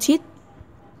করা উচিত?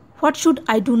 What should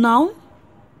I do now?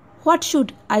 What should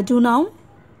I do now?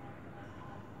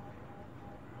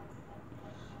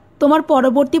 তোমার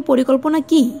পরবর্তী পরিকল্পনা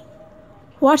কি?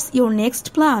 What's your next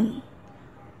plan?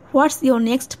 What's your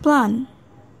next plan?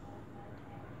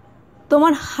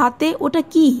 তোমার হাতে ওটা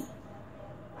কি?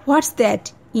 What's that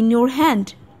in your hand?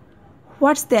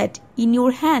 What's that in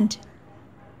your hand?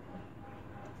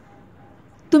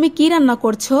 তুমি কি রান্না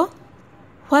করছো?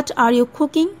 What are you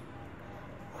cooking?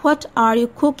 What are you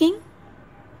cooking?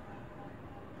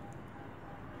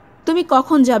 তুমি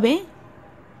কখন যাবে?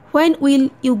 When will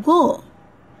you go?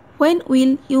 When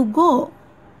will you go?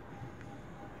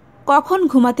 কখন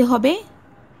ঘুমাতে হবে?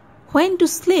 When to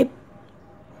sleep?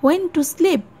 When to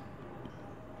sleep?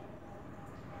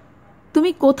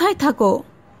 তুমি কোথায় থাকো?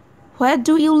 Where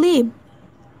do you live?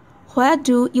 Where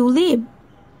do you live?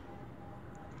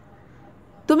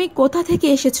 তুমি কোথা থেকে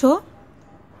এসেছো?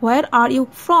 Where are you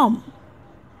from?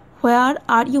 Where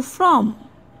are you from?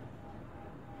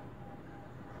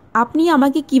 আপনি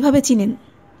আমাকে কিভাবে চিনেন?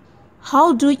 How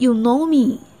do you know me?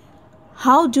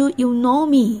 How do you know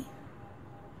me?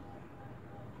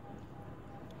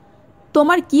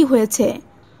 তোমার কি হয়েছে?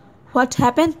 What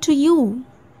happened to you?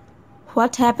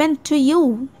 What happened to you?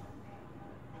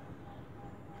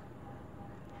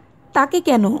 তাকে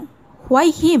কেন? Why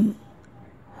him?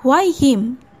 Why him?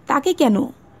 তাকে কেন?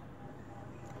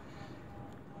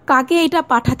 কাকে এটা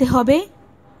পাঠাতে হবে?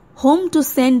 Whom to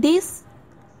send this?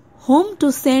 Whom to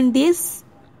send this?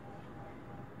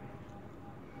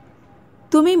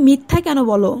 তুমি মিথ্যা কেন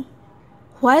বলো?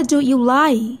 Why do you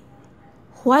lie?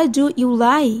 Why do you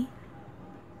lie?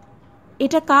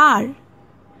 এটা কার?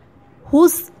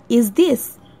 Whose is this?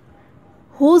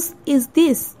 Whose is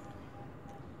this?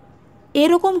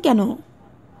 এরকম কেন?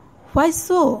 Why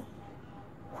so?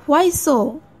 Why so?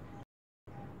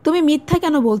 তুমি মিথ্যা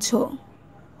কেন বলছো?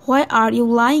 Why are you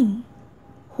lying?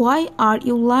 Why are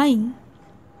you lying?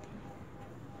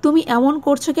 তুমি এমন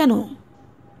করছো কেন?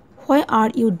 Why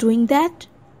are you doing that?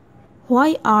 Why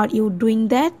are you doing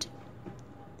that?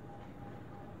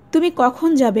 তুমি কখন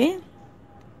যাবে?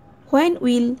 When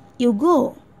will you go?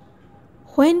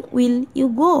 When will you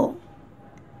go?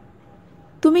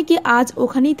 তুমি কি আজ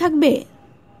ওখানেই থাকবে?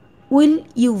 Will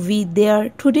you be there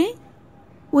today?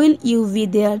 Will you be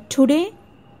there today?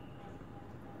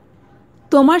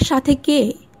 তোমার সাথে কে?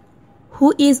 Who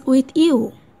is with you?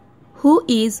 Who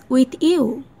is with you?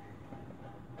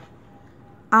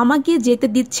 আমাকে যেতে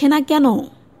দিচ্ছে না কেন?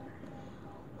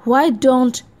 Why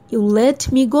don't you let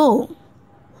me go?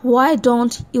 Why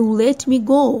don't you let me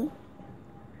go?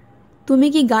 তুমি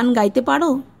কি গান গাইতে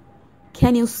পারো?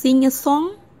 Can you sing a song?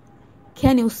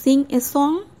 Can you sing a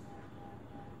song?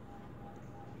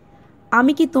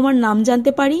 আমি কি তোমার নাম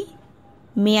জানতে পারি?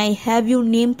 May I have your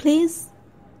name please?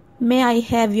 May I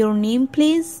have your name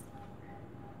please?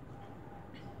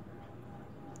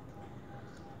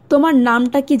 তোমার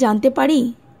নামটা কি জানতে পারি?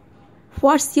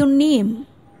 What's your name?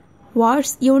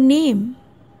 What's your name?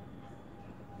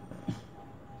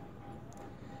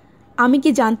 আমি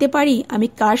কি জানতে পারি আমি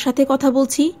কার সাথে কথা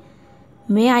বলছি?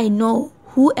 May I know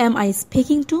who am I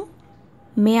speaking to?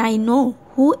 May I know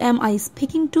who am I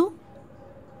speaking to?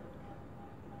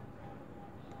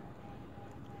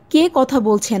 কে কথা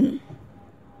বলছেন?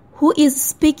 Who is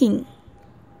speaking?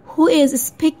 Who is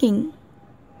speaking?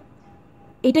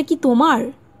 এটা কি তোমার?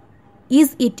 Is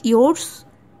it yours?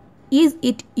 Is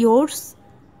it yours?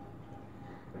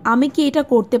 আমি কি এটা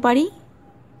করতে পারি?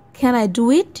 Can I do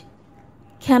it?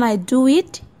 Can I do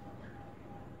it?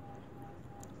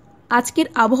 আজকের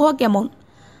আবহাওয়া কেমন?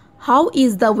 How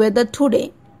is the weather today?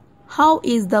 How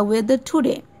is the weather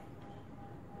today?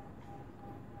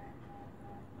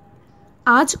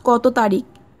 আজ কত তারিখ?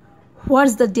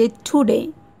 What's the date today?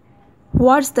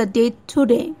 What's the date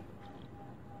today?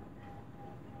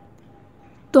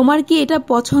 তোমার কি এটা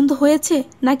পছন্দ হয়েছে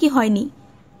নাকি হয়নি?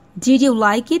 Did you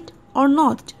like it or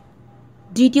not?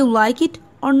 Did you like it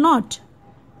or not?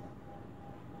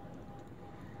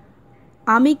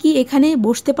 আমি কি এখানে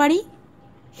বসতে পারি?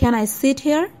 Can I sit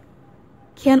here?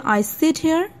 Can I sit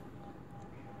here?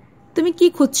 তুমি কি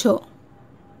খুঁজছো?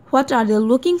 What are you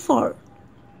looking for?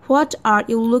 What are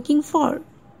you looking for?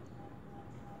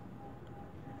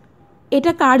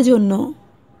 এটা কার জন্য?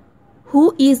 Who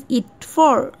is it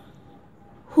for?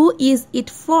 Who is it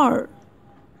for?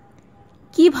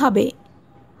 কিভাবে?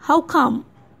 How come?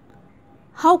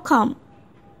 How come?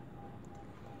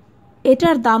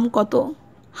 এটার দাম কত?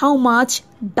 How much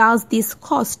does this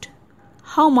cost?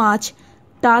 How much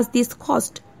does this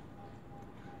cost?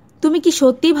 তুমি কি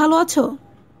সত্যিই ভালো আছো?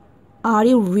 Are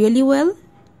you really well?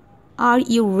 Are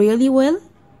you really well?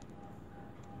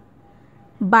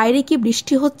 বাইরে কি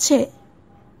বৃষ্টি হচ্ছে?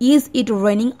 Is it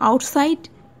raining outside?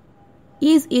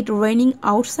 Is it raining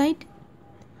outside?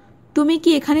 তুমি কি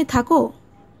এখানে থাকো?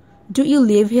 Do you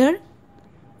live here?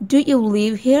 Do you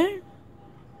live here?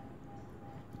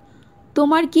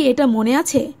 তোমার কি এটা মনে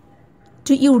আছে?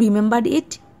 Do you remember it?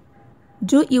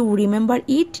 Do you remember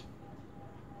it?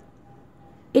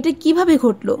 এটা কিভাবে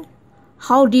ঘটলো?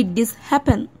 How did this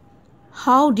happen?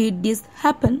 How did this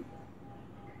happen?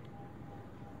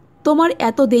 তোমার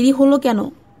এত দেরি হলো কেন?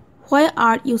 Why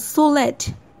are you so late?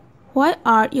 Why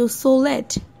are you so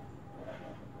late?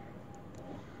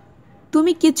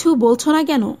 তুমি কিছু বলছো না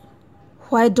কেন?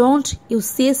 Why don't you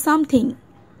say something?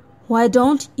 Why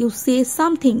don't you say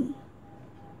something?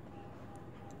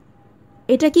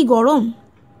 এটা কি গরম?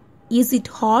 Is it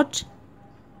hot?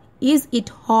 Is it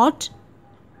hot?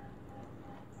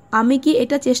 আমি কি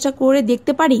এটা চেষ্টা করে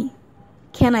দেখতে পারি?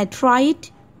 Can I try it?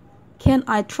 Can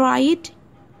I try it?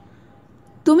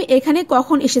 তুমি এখানে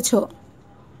কখন এসেছো?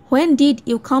 When did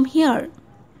you come here?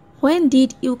 When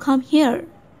did you come here?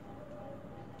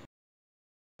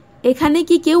 এখানে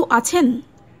কি কেউ আছেন?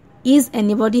 Is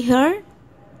anybody here?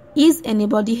 Is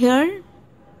anybody here?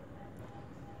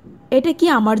 এটা কি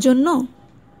আমার জন্য?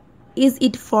 Is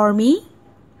it for me?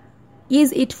 Is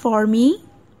it for me?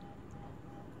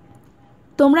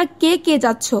 তোমরা কে কে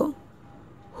যাচ্ছ?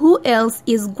 Who else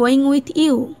is going with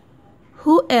you?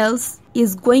 Who else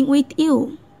is going with you?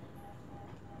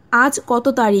 আজ কত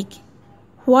তারিখ?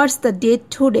 What's the date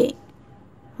today?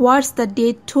 What's the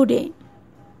date today?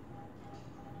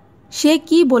 সে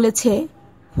কি বলেছে?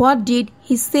 What did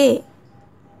he say?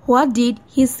 What did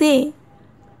he say?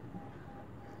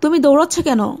 তুমি দৌড়াচ্ছ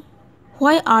কেন?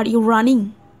 Why are you running?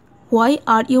 Why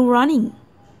are you running?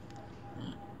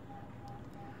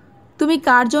 তুমি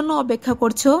কার জন্য অপেক্ষা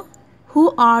করছো? Who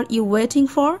are you waiting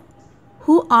for?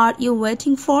 Who are you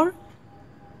waiting for?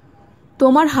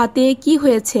 তোমার হাতে কি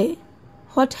হয়েছে?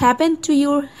 What happened to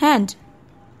your hand?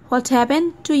 What happened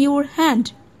to your hand?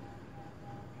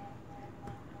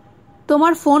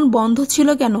 তোমার ফোন বন্ধ ছিল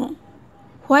কেন?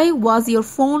 Why was your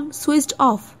phone switched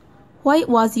off? Why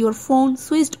was your phone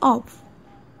switched off?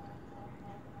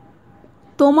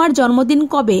 তোমার জন্মদিন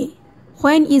কবে?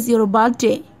 When is your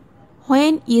birthday?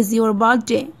 When is your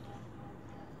birthday?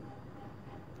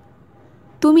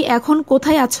 তুমি এখন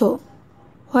কোথায় আছো?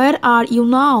 Where are you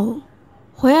now?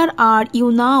 Where are you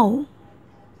now?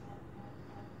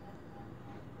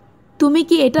 তুমি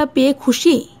কি এটা পেয়ে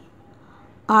খুশি?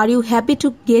 Are you happy to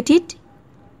get it?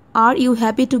 Are you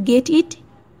happy to get it?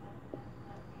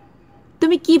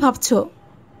 তুমি কি ভাবছো?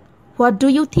 What do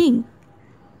you think?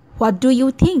 What do you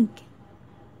think?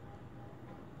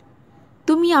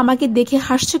 তুমি আমাকে দেখে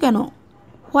হাসছো কেন?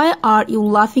 Why are you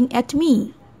laughing at me?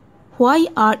 Why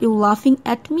are you laughing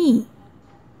at me?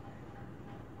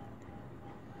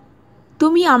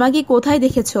 তুমি আমাকে কোথায়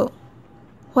দেখেছো?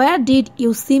 Where did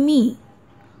you see me?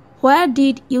 Where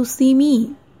did you see me?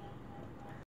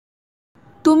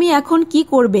 তুমি এখন কি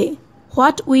করবে?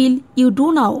 What will you do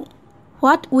now?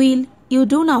 What will you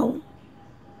do now?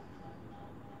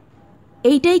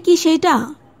 এইটাই কি সেইটা?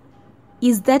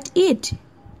 Is that it?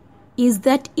 Is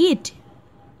that it?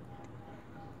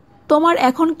 তোমার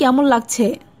এখন কেমন লাগছে?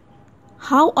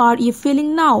 How are you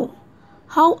feeling now?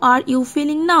 How are you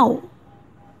feeling now?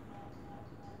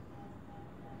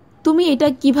 তুমি এটা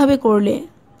কিভাবে করলে?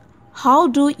 How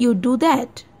do you do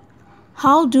that?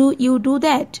 How do you do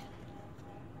that?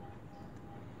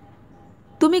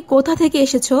 তুমি কোথা থেকে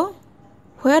এসেছো?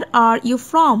 Where are you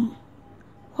from?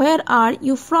 Where are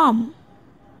you from?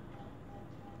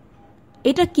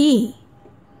 এটা কি?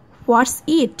 What's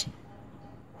it?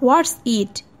 What's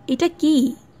it? এটা কি?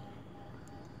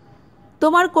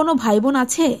 তোমার কোনো ভাইবোন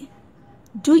আছে?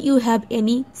 Do you have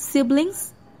any siblings?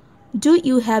 Do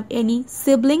you have any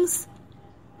siblings?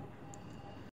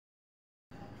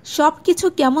 সবকিছু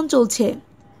কেমন চলছে?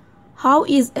 How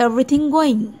is everything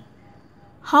going?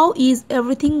 How is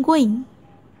everything going?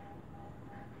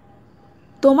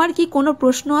 তোমার কি কোনো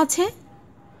প্রশ্ন আছে?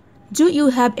 Do you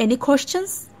have any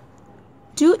questions?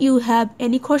 Do you have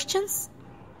any questions?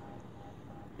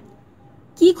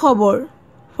 কি খবর?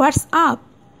 What's up?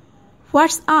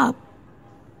 What's up?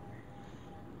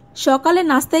 সকালে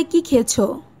নাস্তায় কি খেয়েছো?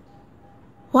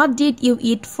 What did you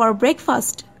eat for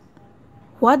breakfast?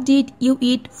 What did you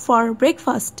eat for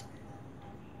breakfast?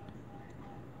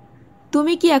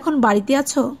 তুমি কি এখন বাড়িতে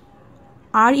আছো?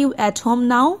 Are you at home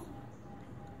now?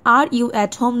 Are you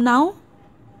at home now?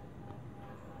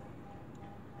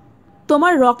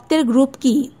 তোমার রক্তের গ্রুপ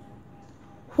কি?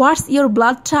 What's your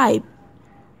blood type?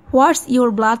 What's your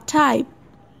blood type?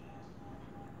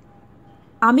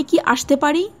 আমি কি আসতে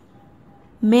পারি?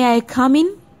 May I come in?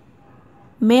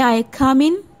 May I come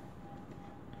in?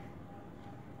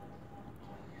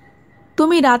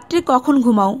 তুমি রাত্রে কখন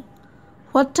ঘুমাও?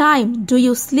 What time do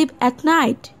you sleep at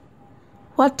night?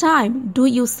 What time do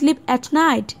you sleep at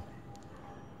night?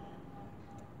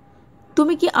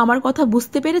 তুমি কি আমার কথা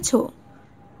বুঝতে পেরেছো?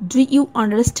 Do you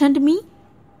understand me?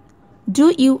 Do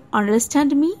you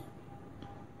understand me?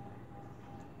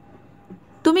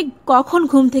 তুমি কখন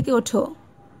ঘুম থেকে ওঠো?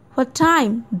 What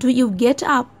time do you get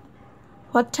up?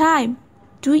 What time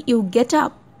Do you get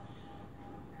up?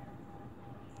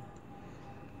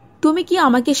 তুমি কি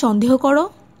আমাকে সন্দেহ করো?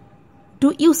 Do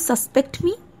you suspect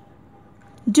me?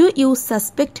 Do you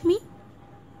suspect me?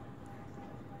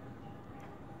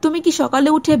 তুমি কি সকালে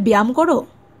উঠে ব্যায়াম করো?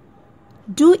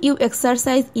 Do you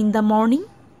exercise in the morning?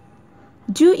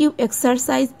 Do you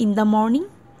exercise in the morning?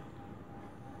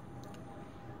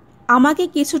 আমাকে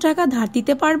কিছু টাকা ধার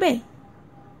দিতে পারবে?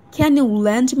 Can you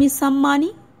lend me some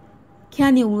money?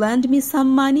 Can you lend me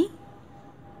some money?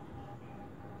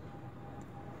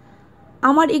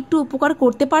 আমার একটু উপকার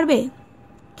করতে পারবে?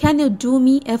 Can you do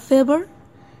me a favor?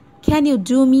 Can you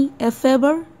do me a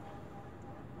favor?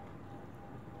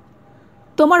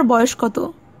 তোমার বয়স কত?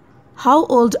 How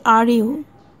old are you?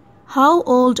 How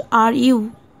old are you?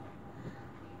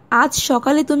 আজ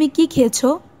সকালে তুমি কি খেয়েছো?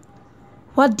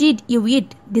 What did you eat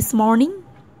this morning?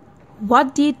 What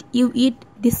did you eat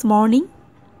this morning?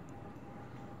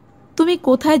 তুমি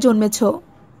কোথায় জন্মেছো?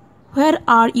 Where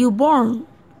are you born?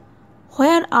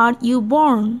 Where are you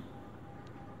born?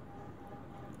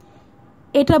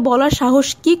 এটা বলার সাহস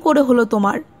কি করে হলো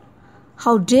তোমার?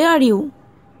 How dare you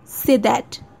say that?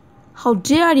 How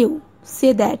dare you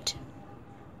say that?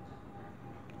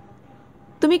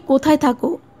 তুমি কোথায় থাকো?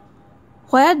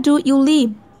 Where do you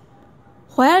live?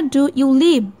 Where do you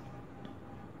live?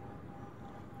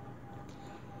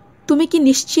 তুমি কি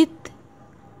নিশ্চিত?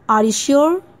 Are you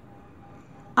sure?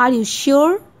 Are you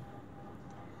sure?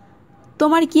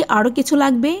 তোমার কি আরো কিছু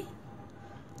লাগবে?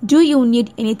 Do you need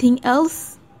anything else?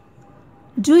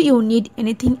 Do you need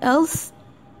anything else?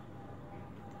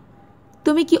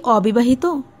 তুমি কি অবিবাহিত?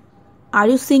 Are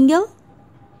you single?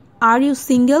 Are you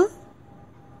single?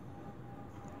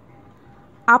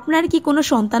 আপনার কি কোনো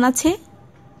সন্তান আছে?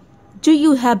 Do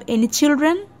you have any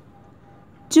children?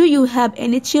 Do you have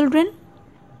any children?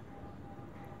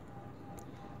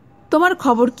 তোমার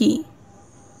খবর কি?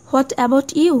 What about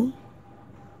you?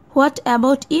 What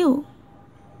about you?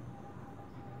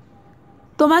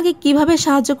 তোমাকে কিভাবে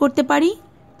সাহায্য করতে পারি?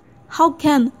 How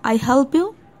can I help you?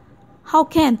 How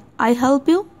can I help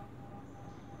you?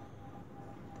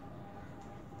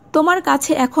 তোমার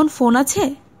কাছে এখন ফোন আছে?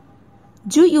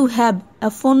 Do you have a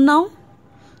phone now?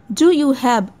 Do you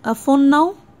have a phone now?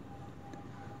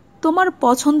 তোমার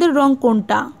পছন্দের রং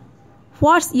কোনটা?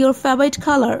 What's your favorite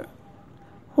color?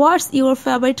 What's your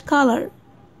favorite color?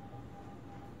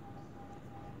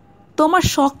 তোমার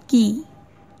শখ কি?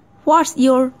 What's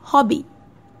your hobby?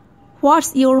 What's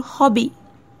your hobby?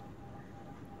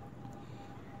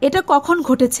 এটা কখন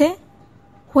ঘটেছে?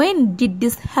 When did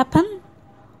this happen?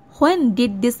 When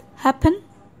did this happen?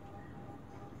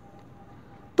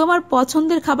 তোমার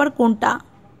পছন্দের খাবার কোনটা?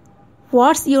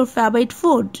 What's your favorite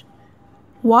food?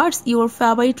 What's your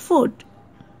favorite food?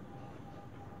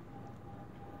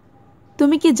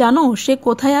 তুমি কি জানো সে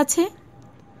কোথায় আছে?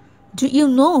 Do you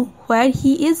know where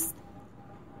he is?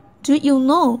 Do you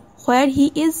know where he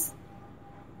is?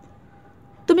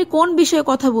 তুমি কোন বিষয়ে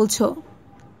কথা বলছো?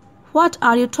 What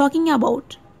are you talking about?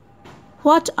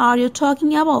 What are you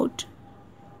talking about?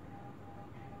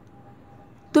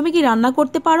 তুমি কি রান্না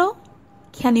করতে পারো?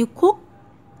 Can you cook?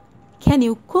 Can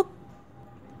you cook?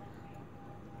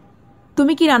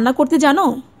 তুমি কি রান্না করতে জানো?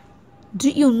 Do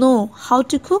you know how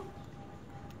to cook?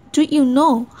 Do you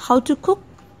know how to cook?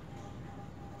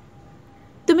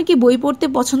 তুমি কি বই পড়তে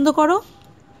পছন্দ করো?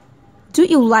 Do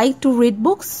you like to read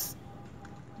books?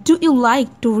 Do you like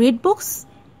to read books?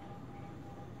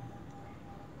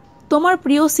 তোমার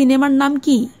প্রিয় সিনেমার নাম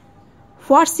কি?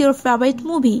 What's your favorite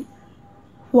movie?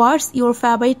 What's your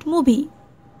favorite movie?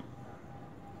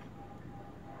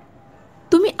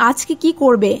 তুমি আজকে কি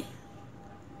করবে?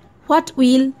 What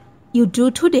will you do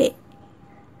today?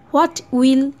 What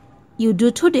will you do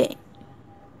today?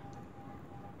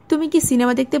 তুমি কি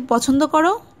সিনেমা দেখতে পছন্দ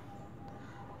করো?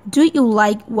 Do you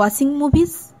like watching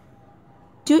movies?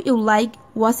 Do you like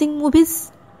watching movies?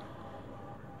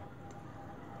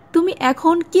 তুমি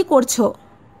এখন কি করছো?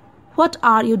 What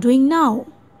are you doing now?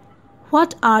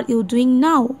 What are you doing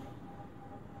now?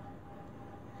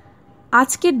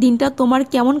 আজকের দিনটা তোমার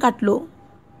কেমন কাটলো?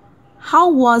 How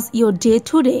was your day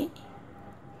today?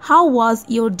 How was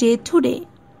your day today?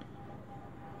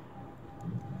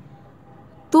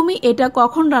 তুমি এটা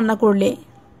কখন রান্না করলে?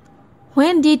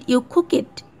 When did you cook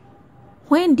it?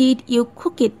 When did you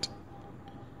cook it?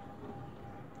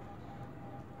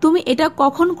 তুমি এটা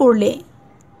কখন করলে?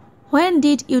 When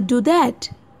did you do that?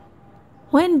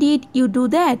 When did you do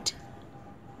that?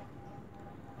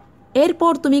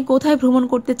 এরপর তুমি কোথায় ভ্রমণ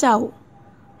করতে চাও?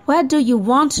 Where do you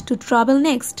want to travel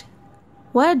next?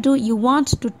 Where do you want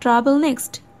to travel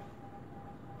next?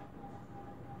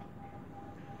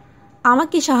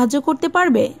 আমাকে সাহায্য করতে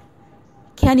পারবে?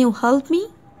 Can you help me?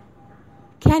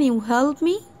 Can you help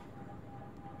me?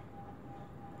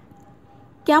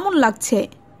 কেমন লাগছে?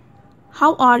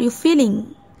 How are you feeling?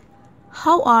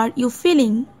 How are you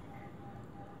feeling?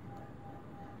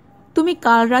 তুমি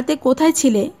কাল রাতে কোথায়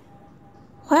ছিলে?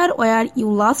 Where were you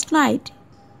last night?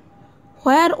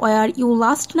 Where were you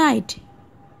last night?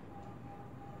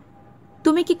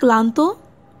 তুমি কি ক্লান্ত?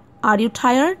 Are you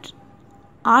tired?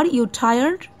 Are you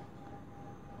tired?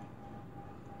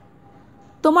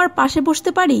 তোমার পাশে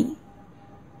বসতে পারি?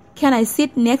 Can I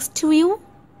sit next to you?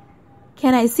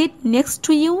 Can I sit next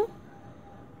to you?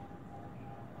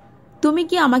 তুমি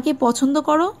কি আমাকে পছন্দ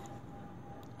করো?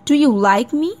 Do you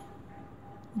like me?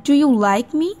 Do you like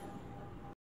me?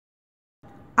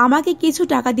 আমাকে কিছু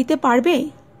টাকা দিতে পারবে?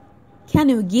 Can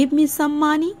you give me some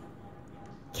money?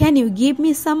 Can you give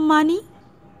me some money?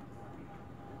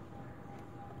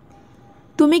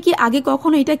 তুমি কি আগে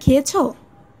কখনো এটা খেয়েছো?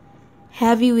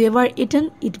 Have you ever eaten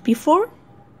it before?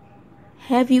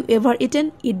 Have you ever eaten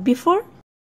it before?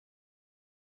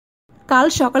 কাল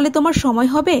সকালে তোমার সময়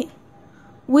হবে?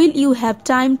 Will you have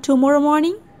time tomorrow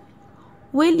morning?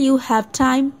 Will you have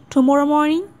time tomorrow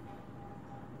morning?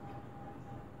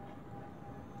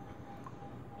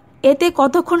 এতে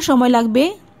কতক্ষণ সময় লাগবে?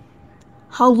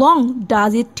 How long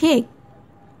does it take?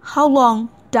 How long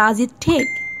does it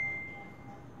take?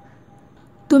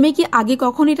 তুমি কি আগে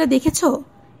কখনো এটা দেখেছো?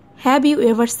 Have you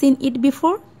ever seen it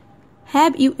before?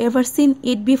 Have you ever seen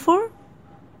it before?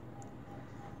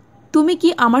 তুমি কি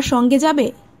আমার সঙ্গে যাবে?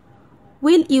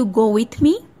 Will you go with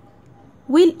me?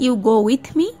 Will you go with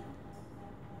me?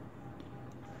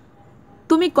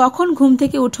 তুমি কখন ঘুম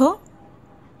থেকে ওঠো?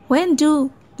 When do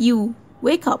you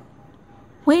wake up?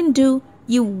 When do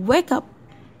you wake up?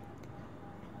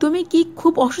 তুমি কি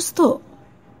খুব অসুস্থ?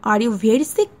 Are you very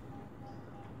sick?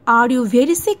 Are you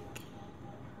very sick?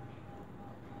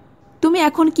 তুমি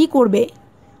এখন কি করবে?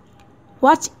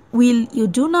 What will you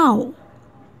do now?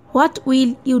 What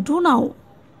will you do now?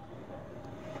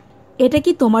 এটা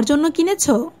কি তোমার জন্য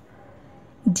কিনেছো?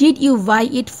 Did you buy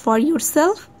it for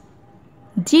yourself?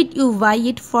 Did you buy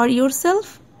it for yourself?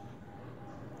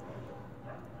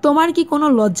 তোমার কি কোনো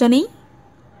লজ্জা নেই?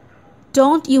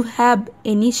 Don't you have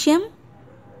any shame?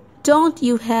 Don't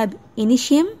you have any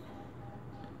shame?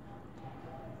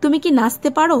 তুমি কি নাচতে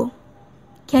পারো?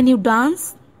 Can you dance?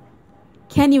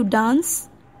 Can you dance?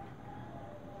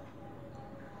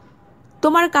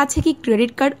 তোমার কাছে কি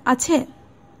ক্রেডিট কার্ড আছে?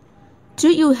 Do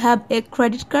you have a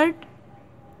credit card?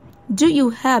 Do you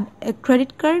have a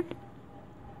credit card?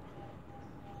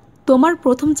 তোমার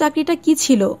প্রথম চাকরিটা কি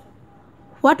ছিল?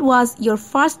 What was your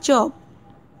first job?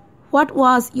 What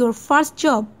was your first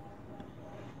job?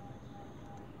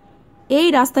 এই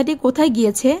রাস্তাটি কোথায়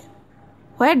গিয়েছে?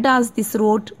 Where does this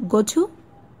road go to?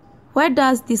 Where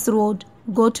does this road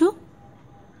go to?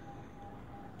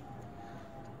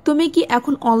 তুমি কি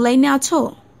এখন অনলাইনে আছো?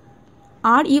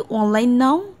 Are you online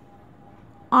now?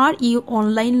 Are you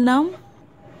online now?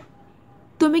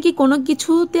 তুমি কি কোনো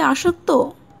কিছুতে আসক্ত?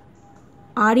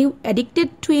 Are you addicted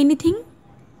to anything?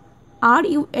 Are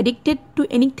you addicted to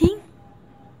anything?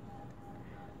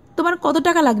 তোমার কত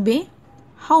টাকা লাগবে?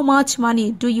 How much money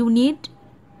do you need?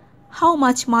 How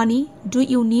much money do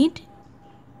you need?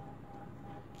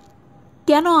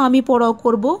 কেন আমি পরোয়া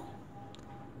করব?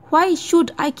 Why should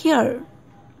I care?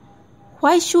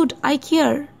 Why should I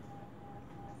care?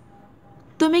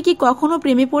 তুমি কি কখনো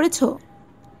প্রেমে পড়েছো?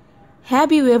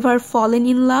 Have you ever fallen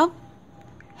in love?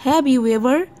 Have you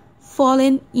ever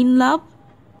fallen in love?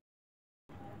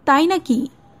 তাই নাকি?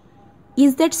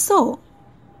 Is that so?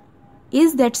 Is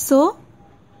that so?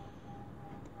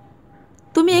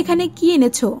 তুমি এখানে কি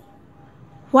এনেছো?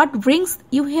 What brings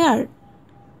you here?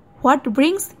 What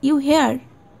brings you here?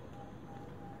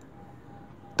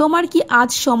 তোমার কি আজ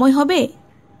সময় হবে?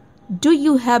 Do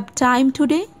you have time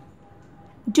today?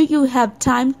 Do you have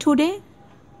time today?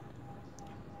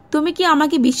 তুমি কি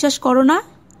আমাকে বিশ্বাস করো না?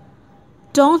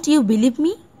 Don't you believe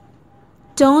me?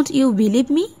 Don't you believe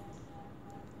me?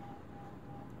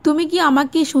 তুমি কি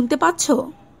আমাকে শুনতে পাচ্ছ?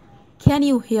 Can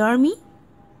you hear me?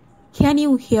 Can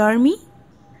you hear me?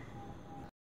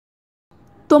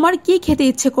 তোমার কি খেতে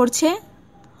ইচ্ছে করছে?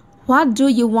 What do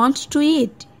you want to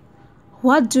eat?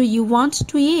 What do you want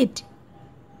to eat?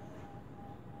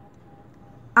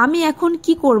 আমি এখন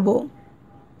কি করব?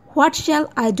 What shall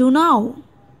I do now?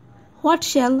 What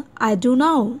shall I do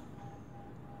now?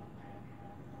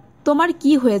 তোমার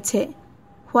কি হয়েছে?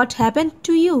 What happened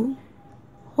to you?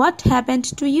 What happened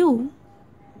to you?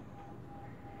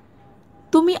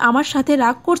 তুমি আমার সাথে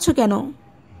রাগ করছো কেন?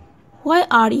 Why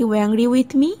are you angry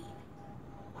with me?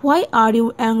 Why are you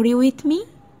angry with me?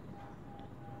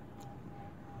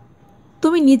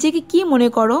 তুমি নিজেকে কি মনে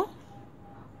করো?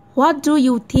 What do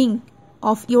you think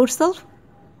of yourself?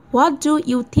 What do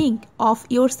you think of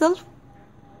yourself?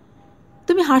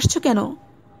 তুমি হাসছো কেন?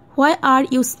 Why are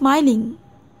you smiling?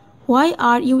 Why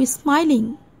are you smiling?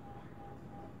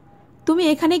 তুমি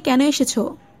এখানে কেন এসেছো?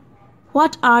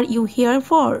 What are you here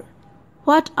for?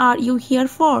 What are you here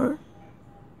for?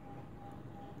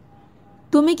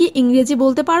 তুমি কি ইংরেজি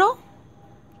বলতে পারো?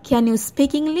 Can you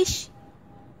speak English?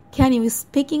 Can you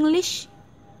speak English?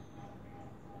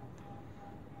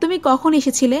 তুমি কখন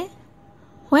এসেছিলে?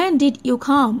 When did you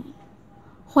come?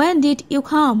 When did you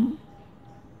come?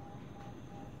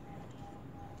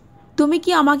 তুমি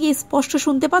কি আমাকে স্পষ্ট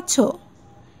শুনতে পাচ্ছ?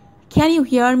 Can you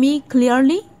hear me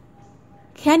clearly?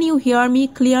 Can you hear me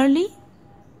clearly?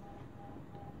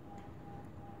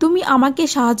 তুমি আমাকে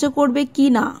সাহায্য করবে কি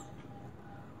না?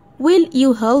 Will you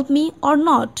help me or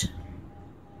not?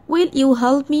 Will you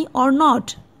help me or not?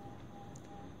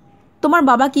 তোমার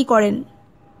বাবা কি করেন?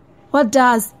 What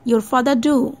does your father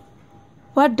do?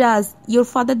 What does your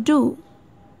father do?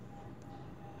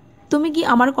 তুমি কি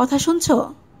আমার কথা শুনছো?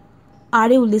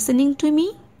 Are you listening to me?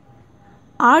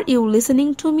 Are you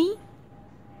listening to me?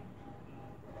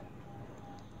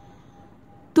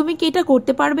 তুমি কি এটা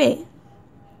করতে পারবে?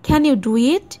 Can you do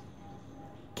it?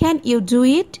 Can you do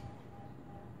it?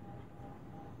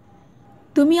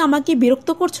 তুমি আমাকে বিরক্ত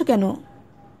করছো কেন?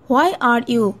 Why are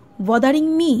you bothering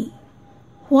me?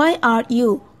 Why are you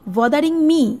bothering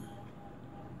me?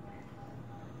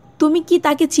 তুমি কি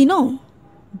তাকে চিনো?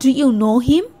 Do you know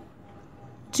him?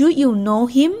 Do you know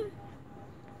him?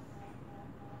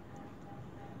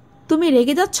 তুমি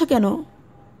রেগে যাচ্ছ কেন?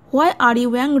 Why are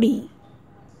you angry?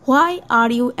 Why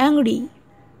are you angry?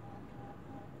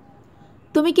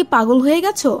 তুমি কি পাগল হয়ে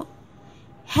গেছো?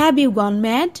 Have you gone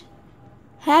mad?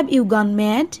 Have you gone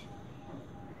mad?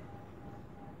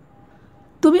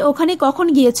 তুমি ওখানে কখন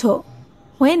গিয়েছো?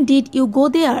 When did you go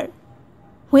there?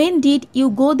 When did you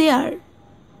go there?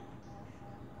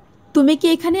 তুমি কি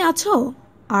এখানে আছো?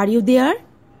 Are you there?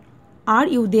 Are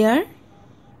you there?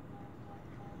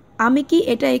 আমি কি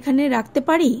এটা এখানে রাখতে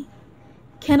পারি?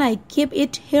 Can I keep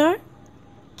it here?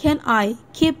 Can I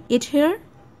keep it here?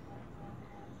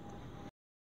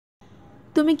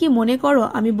 তুমি কি মনে করো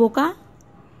আমি বোকা?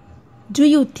 Do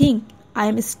you think I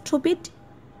am stupid?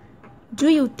 Do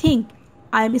you think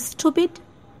I am stupid?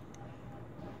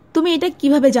 তুমি এটা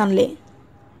কিভাবে জানলে?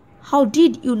 How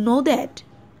did you know that?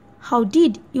 How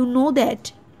did you know that?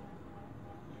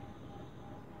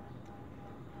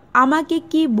 আমাকে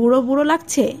কি বুড়ো বুড়ো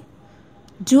লাগছে?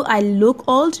 Do I look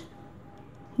old?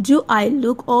 Do I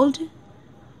look old?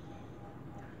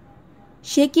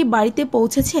 সে কি বাড়িতে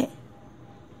পৌঁছেছে?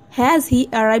 Has he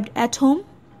arrived at home?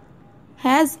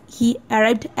 Has he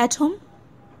arrived at home?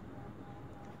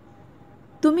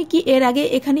 তুমি কি এর আগে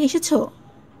এখানে এসেছো?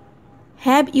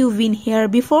 Have you been here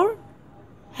before?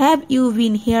 Have you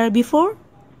been here before?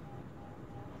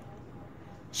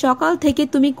 সকাল থেকে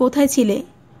তুমি কোথায় ছিলে?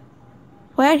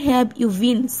 Where have you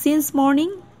been since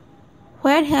morning?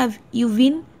 Where have you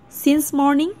been since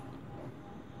morning?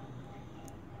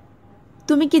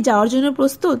 তুমি কি যাওয়ার জন্য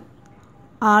প্রস্তুত?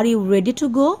 Are you ready to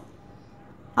go?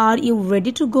 Are you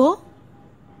ready to go?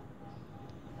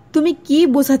 তুমি কি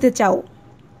বোঝাতে চাও?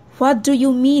 What do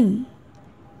you mean?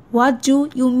 What do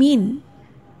you mean?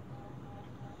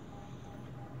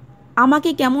 আমাকে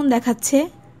কেমন দেখাচ্ছে?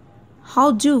 How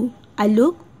do I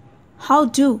look? How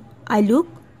do I look?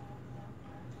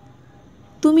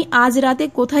 তুমি আজ রাতে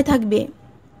কোথায় থাকবে?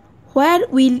 Where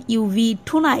will you be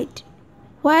tonight?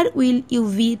 Where will you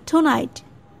be tonight?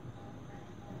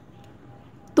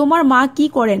 তোমার মা কি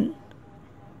করেন?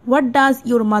 What does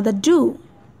your mother do?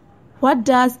 What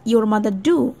does your mother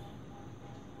do?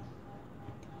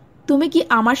 তুমি কি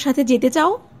আমার সাথে যেতে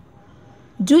চাও?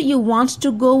 Do you want to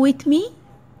go with me?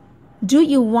 Do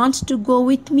you want to go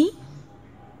with me?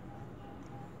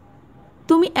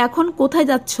 তুমি এখন কোথায়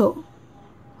যাচ্ছ?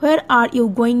 Where are you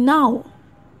going now?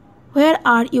 Where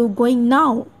are you going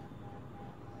now?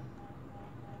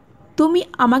 তুমি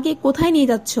আমাকে কোথায় নিয়ে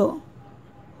যাচ্ছ?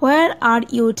 Where are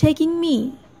you taking me?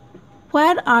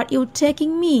 Where are you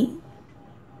taking me?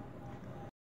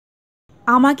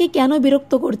 আমাকে কেন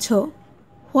বিরক্ত করছো?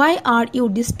 Why are you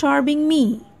disturbing me?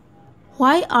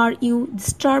 Why are you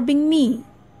disturbing me?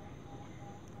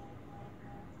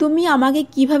 তুমি আমাকে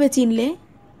কিভাবে চিনলে?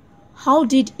 How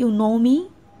did you know me?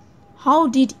 How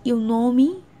did you know me?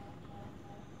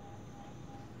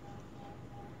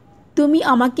 তুমি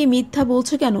আমাকে মিথ্যা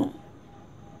বলছো কেন?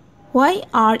 Why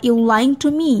are you lying to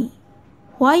me?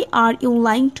 Why are you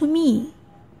lying to me?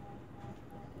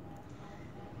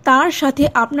 তার সাথে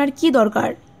আপনার কি দরকার?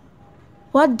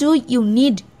 What do you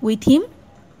need with him?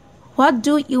 What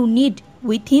do you need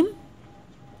with him?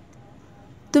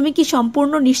 তুমি কি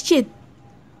সম্পূর্ণ নিশ্চিত?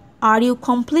 Are you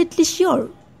completely sure?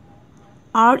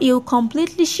 Are you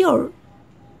completely sure?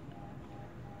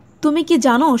 তুমি কি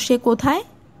জানো সে কোথায়?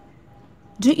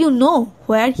 Do you know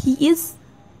where he is?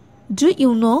 Do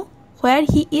you know where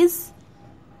he is?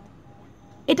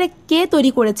 এটা কে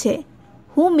তৈরি করেছে?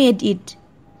 Who made it?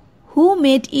 Who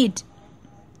made it?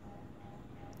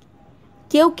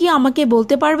 কেউ কি আমাকে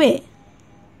বলতে পারবে?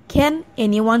 Can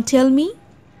anyone tell me?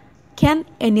 Can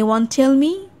anyone tell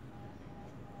me?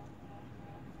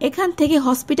 এখান থেকে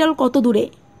হসপিটাল কত দূরে?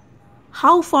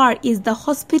 How far is the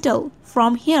hospital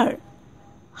from here?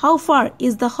 How far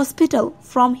is the hospital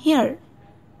from here?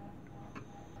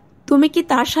 তুমি কি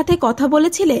তার সাথে কথা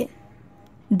বলেছিলে?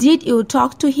 Did you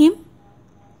talk to him?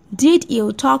 Did you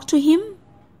talk to him?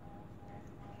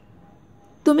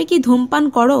 তুমি কি ধূমপান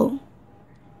করো?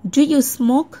 Do you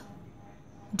smoke?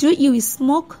 Do you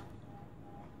smoke?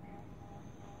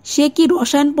 সে কি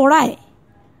রসায়ন পড়ায়?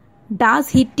 Does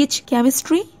he teach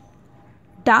chemistry?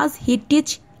 Does he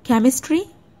teach chemistry?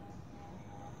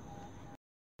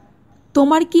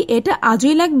 তোমার কি এটা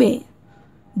আজই লাগবে?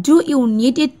 Do you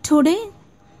need it today?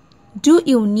 Do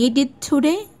you need it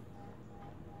today?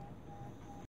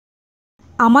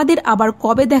 আমাদের আবার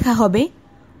কবে দেখা হবে?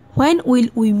 When will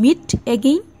we meet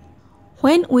again?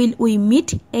 When will we meet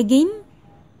again?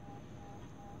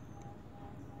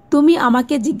 তুমি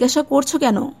আমাকে জিজ্ঞাসা করছো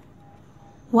কেন?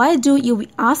 Why do you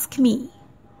ask me?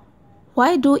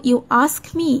 Why do you ask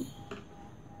me?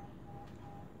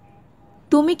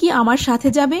 তুমি কি আমার সাথে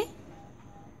যাবে?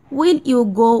 Will you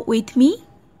go with me?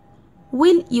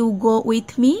 Will you go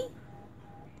with me?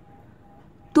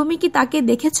 তুমি কি তাকে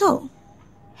দেখেছো?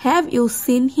 Have you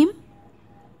seen him?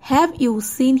 Have you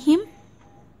seen him?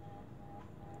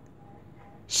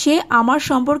 সে আমার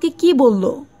সম্পর্কে কি বলল?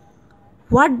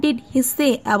 What did he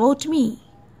say about me?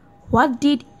 What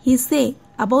did he say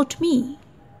about me?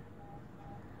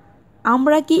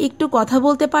 আমরা কি একটু কথা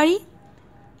বলতে পারি?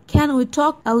 Can we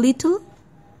talk a little?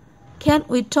 Can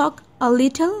we talk a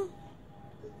little?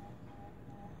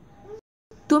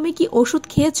 তুমি কি ওষুধ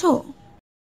খেয়েছো?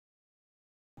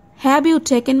 Have you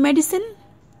taken medicine?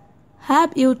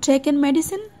 Have you taken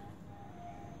medicine?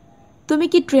 তুমি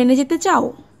কি ট্রেনে যেতে চাও?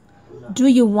 Do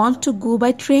you want to go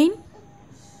by train?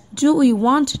 Do you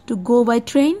want to go by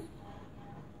train?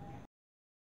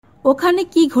 ওখানে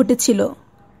কি ঘটেছিল?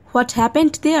 What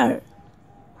happened there?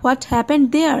 What happened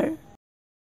there?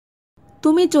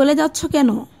 তুমি চলে যাচ্ছ কেন?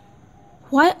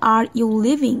 Why are you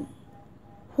leaving?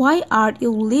 Why are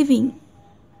you leaving?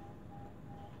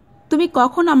 তুমি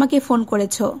কখন আমাকে ফোন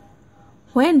করেছো?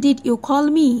 When did you call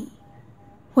me?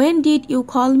 When did you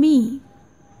call me?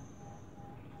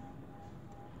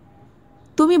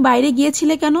 তুমি বাইরে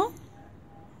গিয়েছিলে কেন?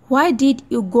 Why did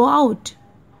you go out?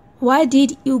 Why did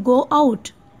you go out?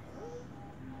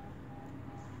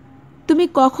 তুমি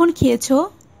কখন খেয়েছো?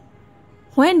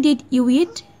 When did you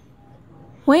eat?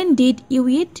 When did you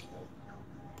eat?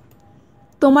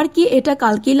 তোমার কি এটা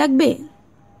কালকেই লাগবে?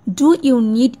 Do you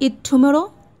need it tomorrow?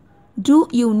 Do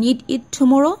you need it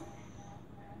tomorrow?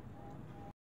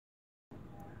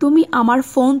 তুমি আমার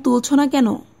ফোন তুলছো না কেন?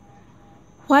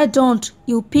 Why don't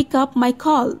you pick up my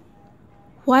call?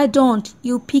 Why don't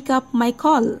you pick up my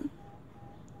call?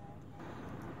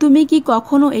 তুমি কি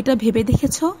কখনো এটা ভেবে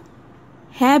দেখেছো?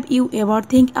 Have you ever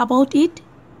think about it?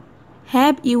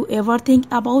 Have you ever think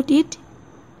about it?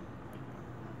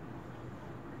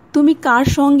 তুমি কার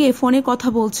সঙ্গে ফোনে কথা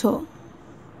বলছো?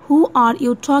 Who are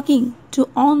you talking to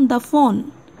on the phone?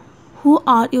 Who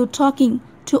are you talking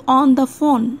to on the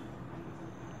phone?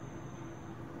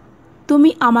 তুমি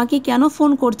আমাকে কেন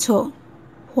ফোন করছো?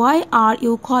 Why are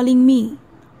you calling me?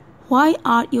 Why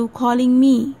are you calling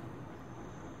me?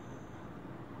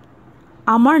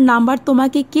 আমার নাম্বার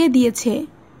তোমাকে কে দিয়েছে?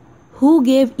 Who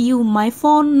gave you my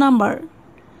phone number?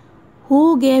 Who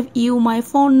gave you my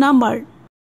phone number?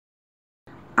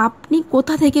 আপনি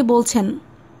কোথা থেকে বলছেন?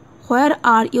 Where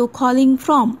are you calling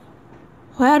from?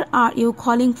 Where are you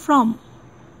calling from?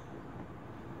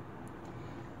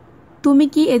 তুমি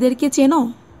কি এদেরকে চেনো?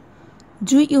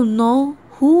 Do you know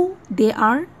who they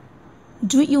are?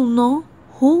 Do you know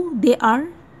who they are?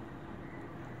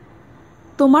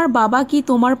 তোমার বাবা কি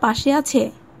তোমার পাশে আছে?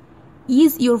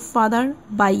 Is your father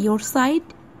by your side?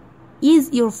 Is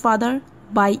your father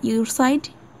by your side?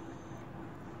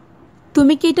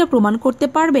 তুমি কি এটা প্রমাণ করতে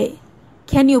পারবে?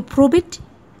 Can you prove it?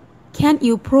 Can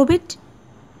you prove it?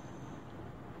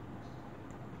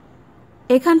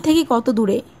 এখান থেকে কত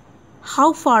দূরে? How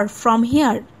far from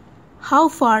here? How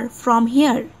far from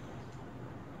here?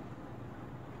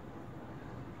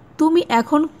 তুমি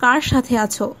এখন কার সাথে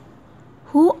আছো?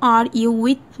 Who are you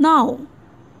with now?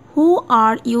 Who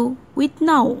are you with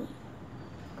now?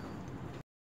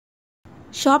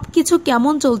 সব কিছু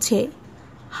কেমন চলছে?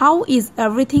 How is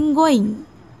everything going?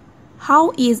 How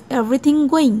is everything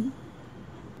going?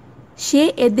 সে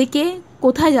এদিকে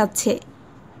কোথায় যাচ্ছে?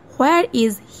 Where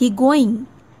is he going?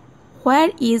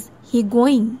 Where is he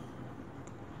going?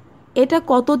 এটা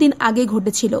কতদিন আগে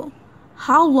ঘটেছিল?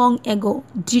 How long ago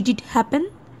did it happen?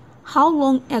 How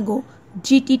long ago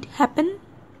did it happen?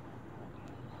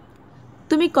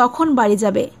 তুমি কখন বাড়ি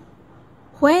যাবে?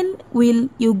 When will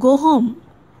you go home?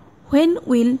 When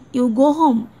will you go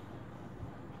home?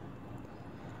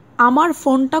 আমার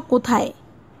ফোনটা কোথায়?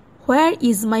 Where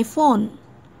is my phone?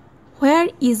 Where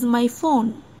is my phone?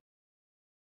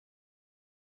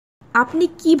 আপনি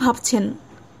কি ভাবছেন?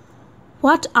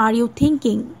 What are you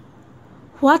thinking?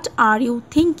 What are you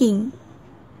thinking?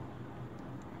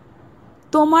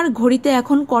 তোমার ঘড়িতে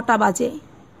এখন কটা বাজে?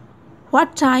 What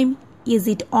time is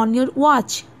it on your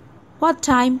watch? What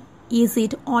time is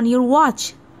it on your watch?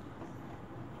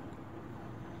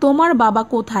 তোমার বাবা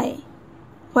কোথায়?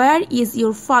 Where is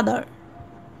your father?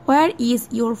 Where is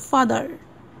your father?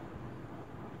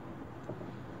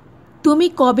 তুমি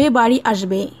কবে বাড়ি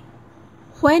আসবে?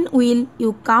 When will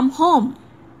you come home?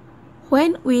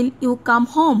 When will you come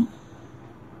home?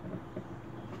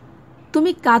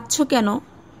 তুমি কাঁদছো কেন?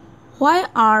 Why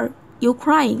are you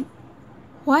crying?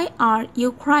 Why are you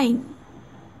crying?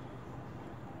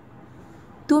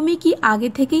 তুমি কি আগে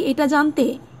থেকেই এটা জানতে?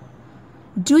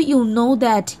 Do you know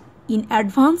that in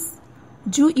advance?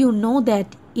 Do you know that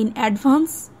in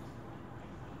advance?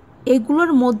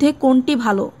 এগুলোর মধ্যে কোনটি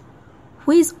ভালো?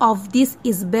 Which of this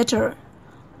is better?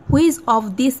 Which of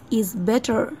this is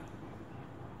better?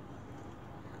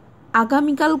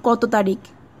 আগামীকাল কত তারিখ?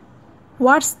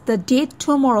 What's the date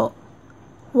tomorrow?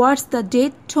 What's the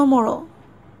date tomorrow?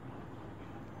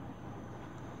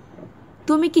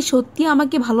 তুমি কি সত্যি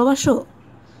আমাকে ভালোবাসো?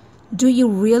 Do you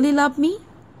really love me?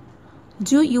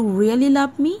 Do you really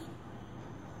love me?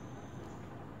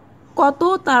 কত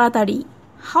তাড়াতাড়ি?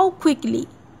 How quickly?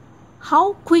 How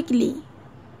quickly?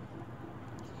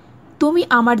 তুমি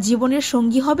আমার জীবনের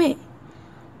সঙ্গী হবে?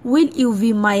 Will you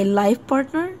be my life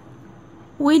partner?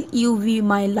 Will you be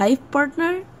my life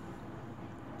partner?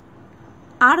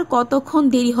 আর কতক্ষণ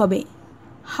দেরি হবে?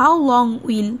 How long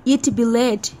will it be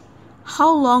late?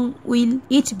 How long will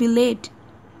it be late?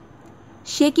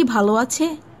 সে কি ভালো আছে?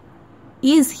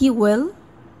 Is he well?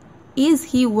 Is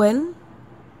he well?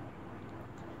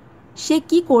 সে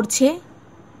কি করছে?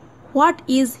 What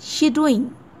is she doing?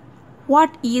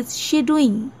 What is she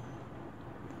doing?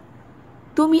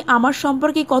 তুমি আমার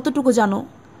সম্পর্কে কতটুকু জানো?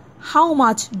 How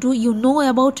much do you know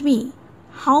about me?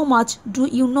 How much do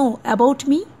you know about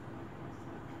me?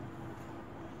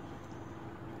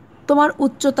 তোমার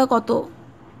উচ্চতা কত?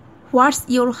 What's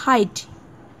your height?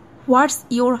 What's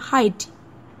your height?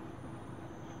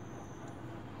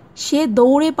 সে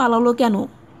দৌড়ে পালালো কেন?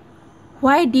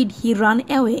 Why did he run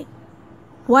away?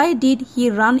 Why did he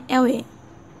run away?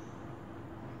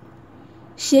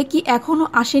 সে কি এখনো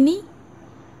আসেনি?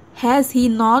 Has he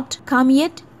not come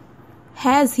yet?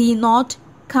 Has he not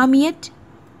come yet?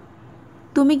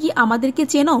 তুমি কি আমাদেরকে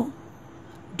চেনো?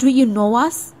 Do you know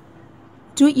us?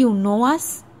 Do you know us?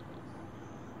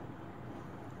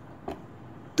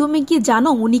 তুমি কি জানো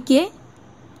উনি কে?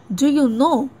 Do you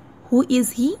know who is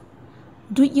he?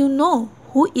 Do you know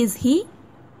who is he?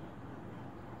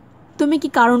 তুমি কি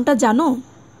কারণটা জানো?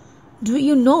 Do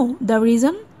you know the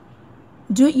reason?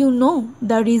 Do you know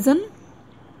the reason?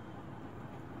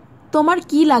 তোমার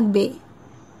কি লাগবে?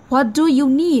 What do you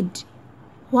need?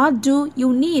 What do you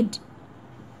need?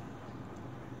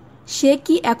 সে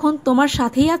কি এখন তোমার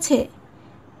সাথেই আছে?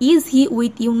 Is he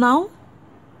with you now?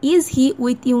 Is he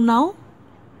with you now?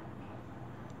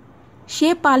 সে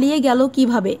পালিয়ে গেল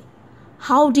কিভাবে?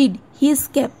 How did he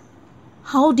escape?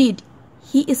 How did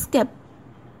he escape?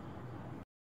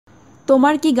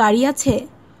 তোমার কি গাড়ি আছে?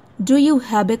 Do you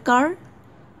have a car?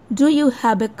 Do you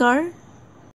have a car?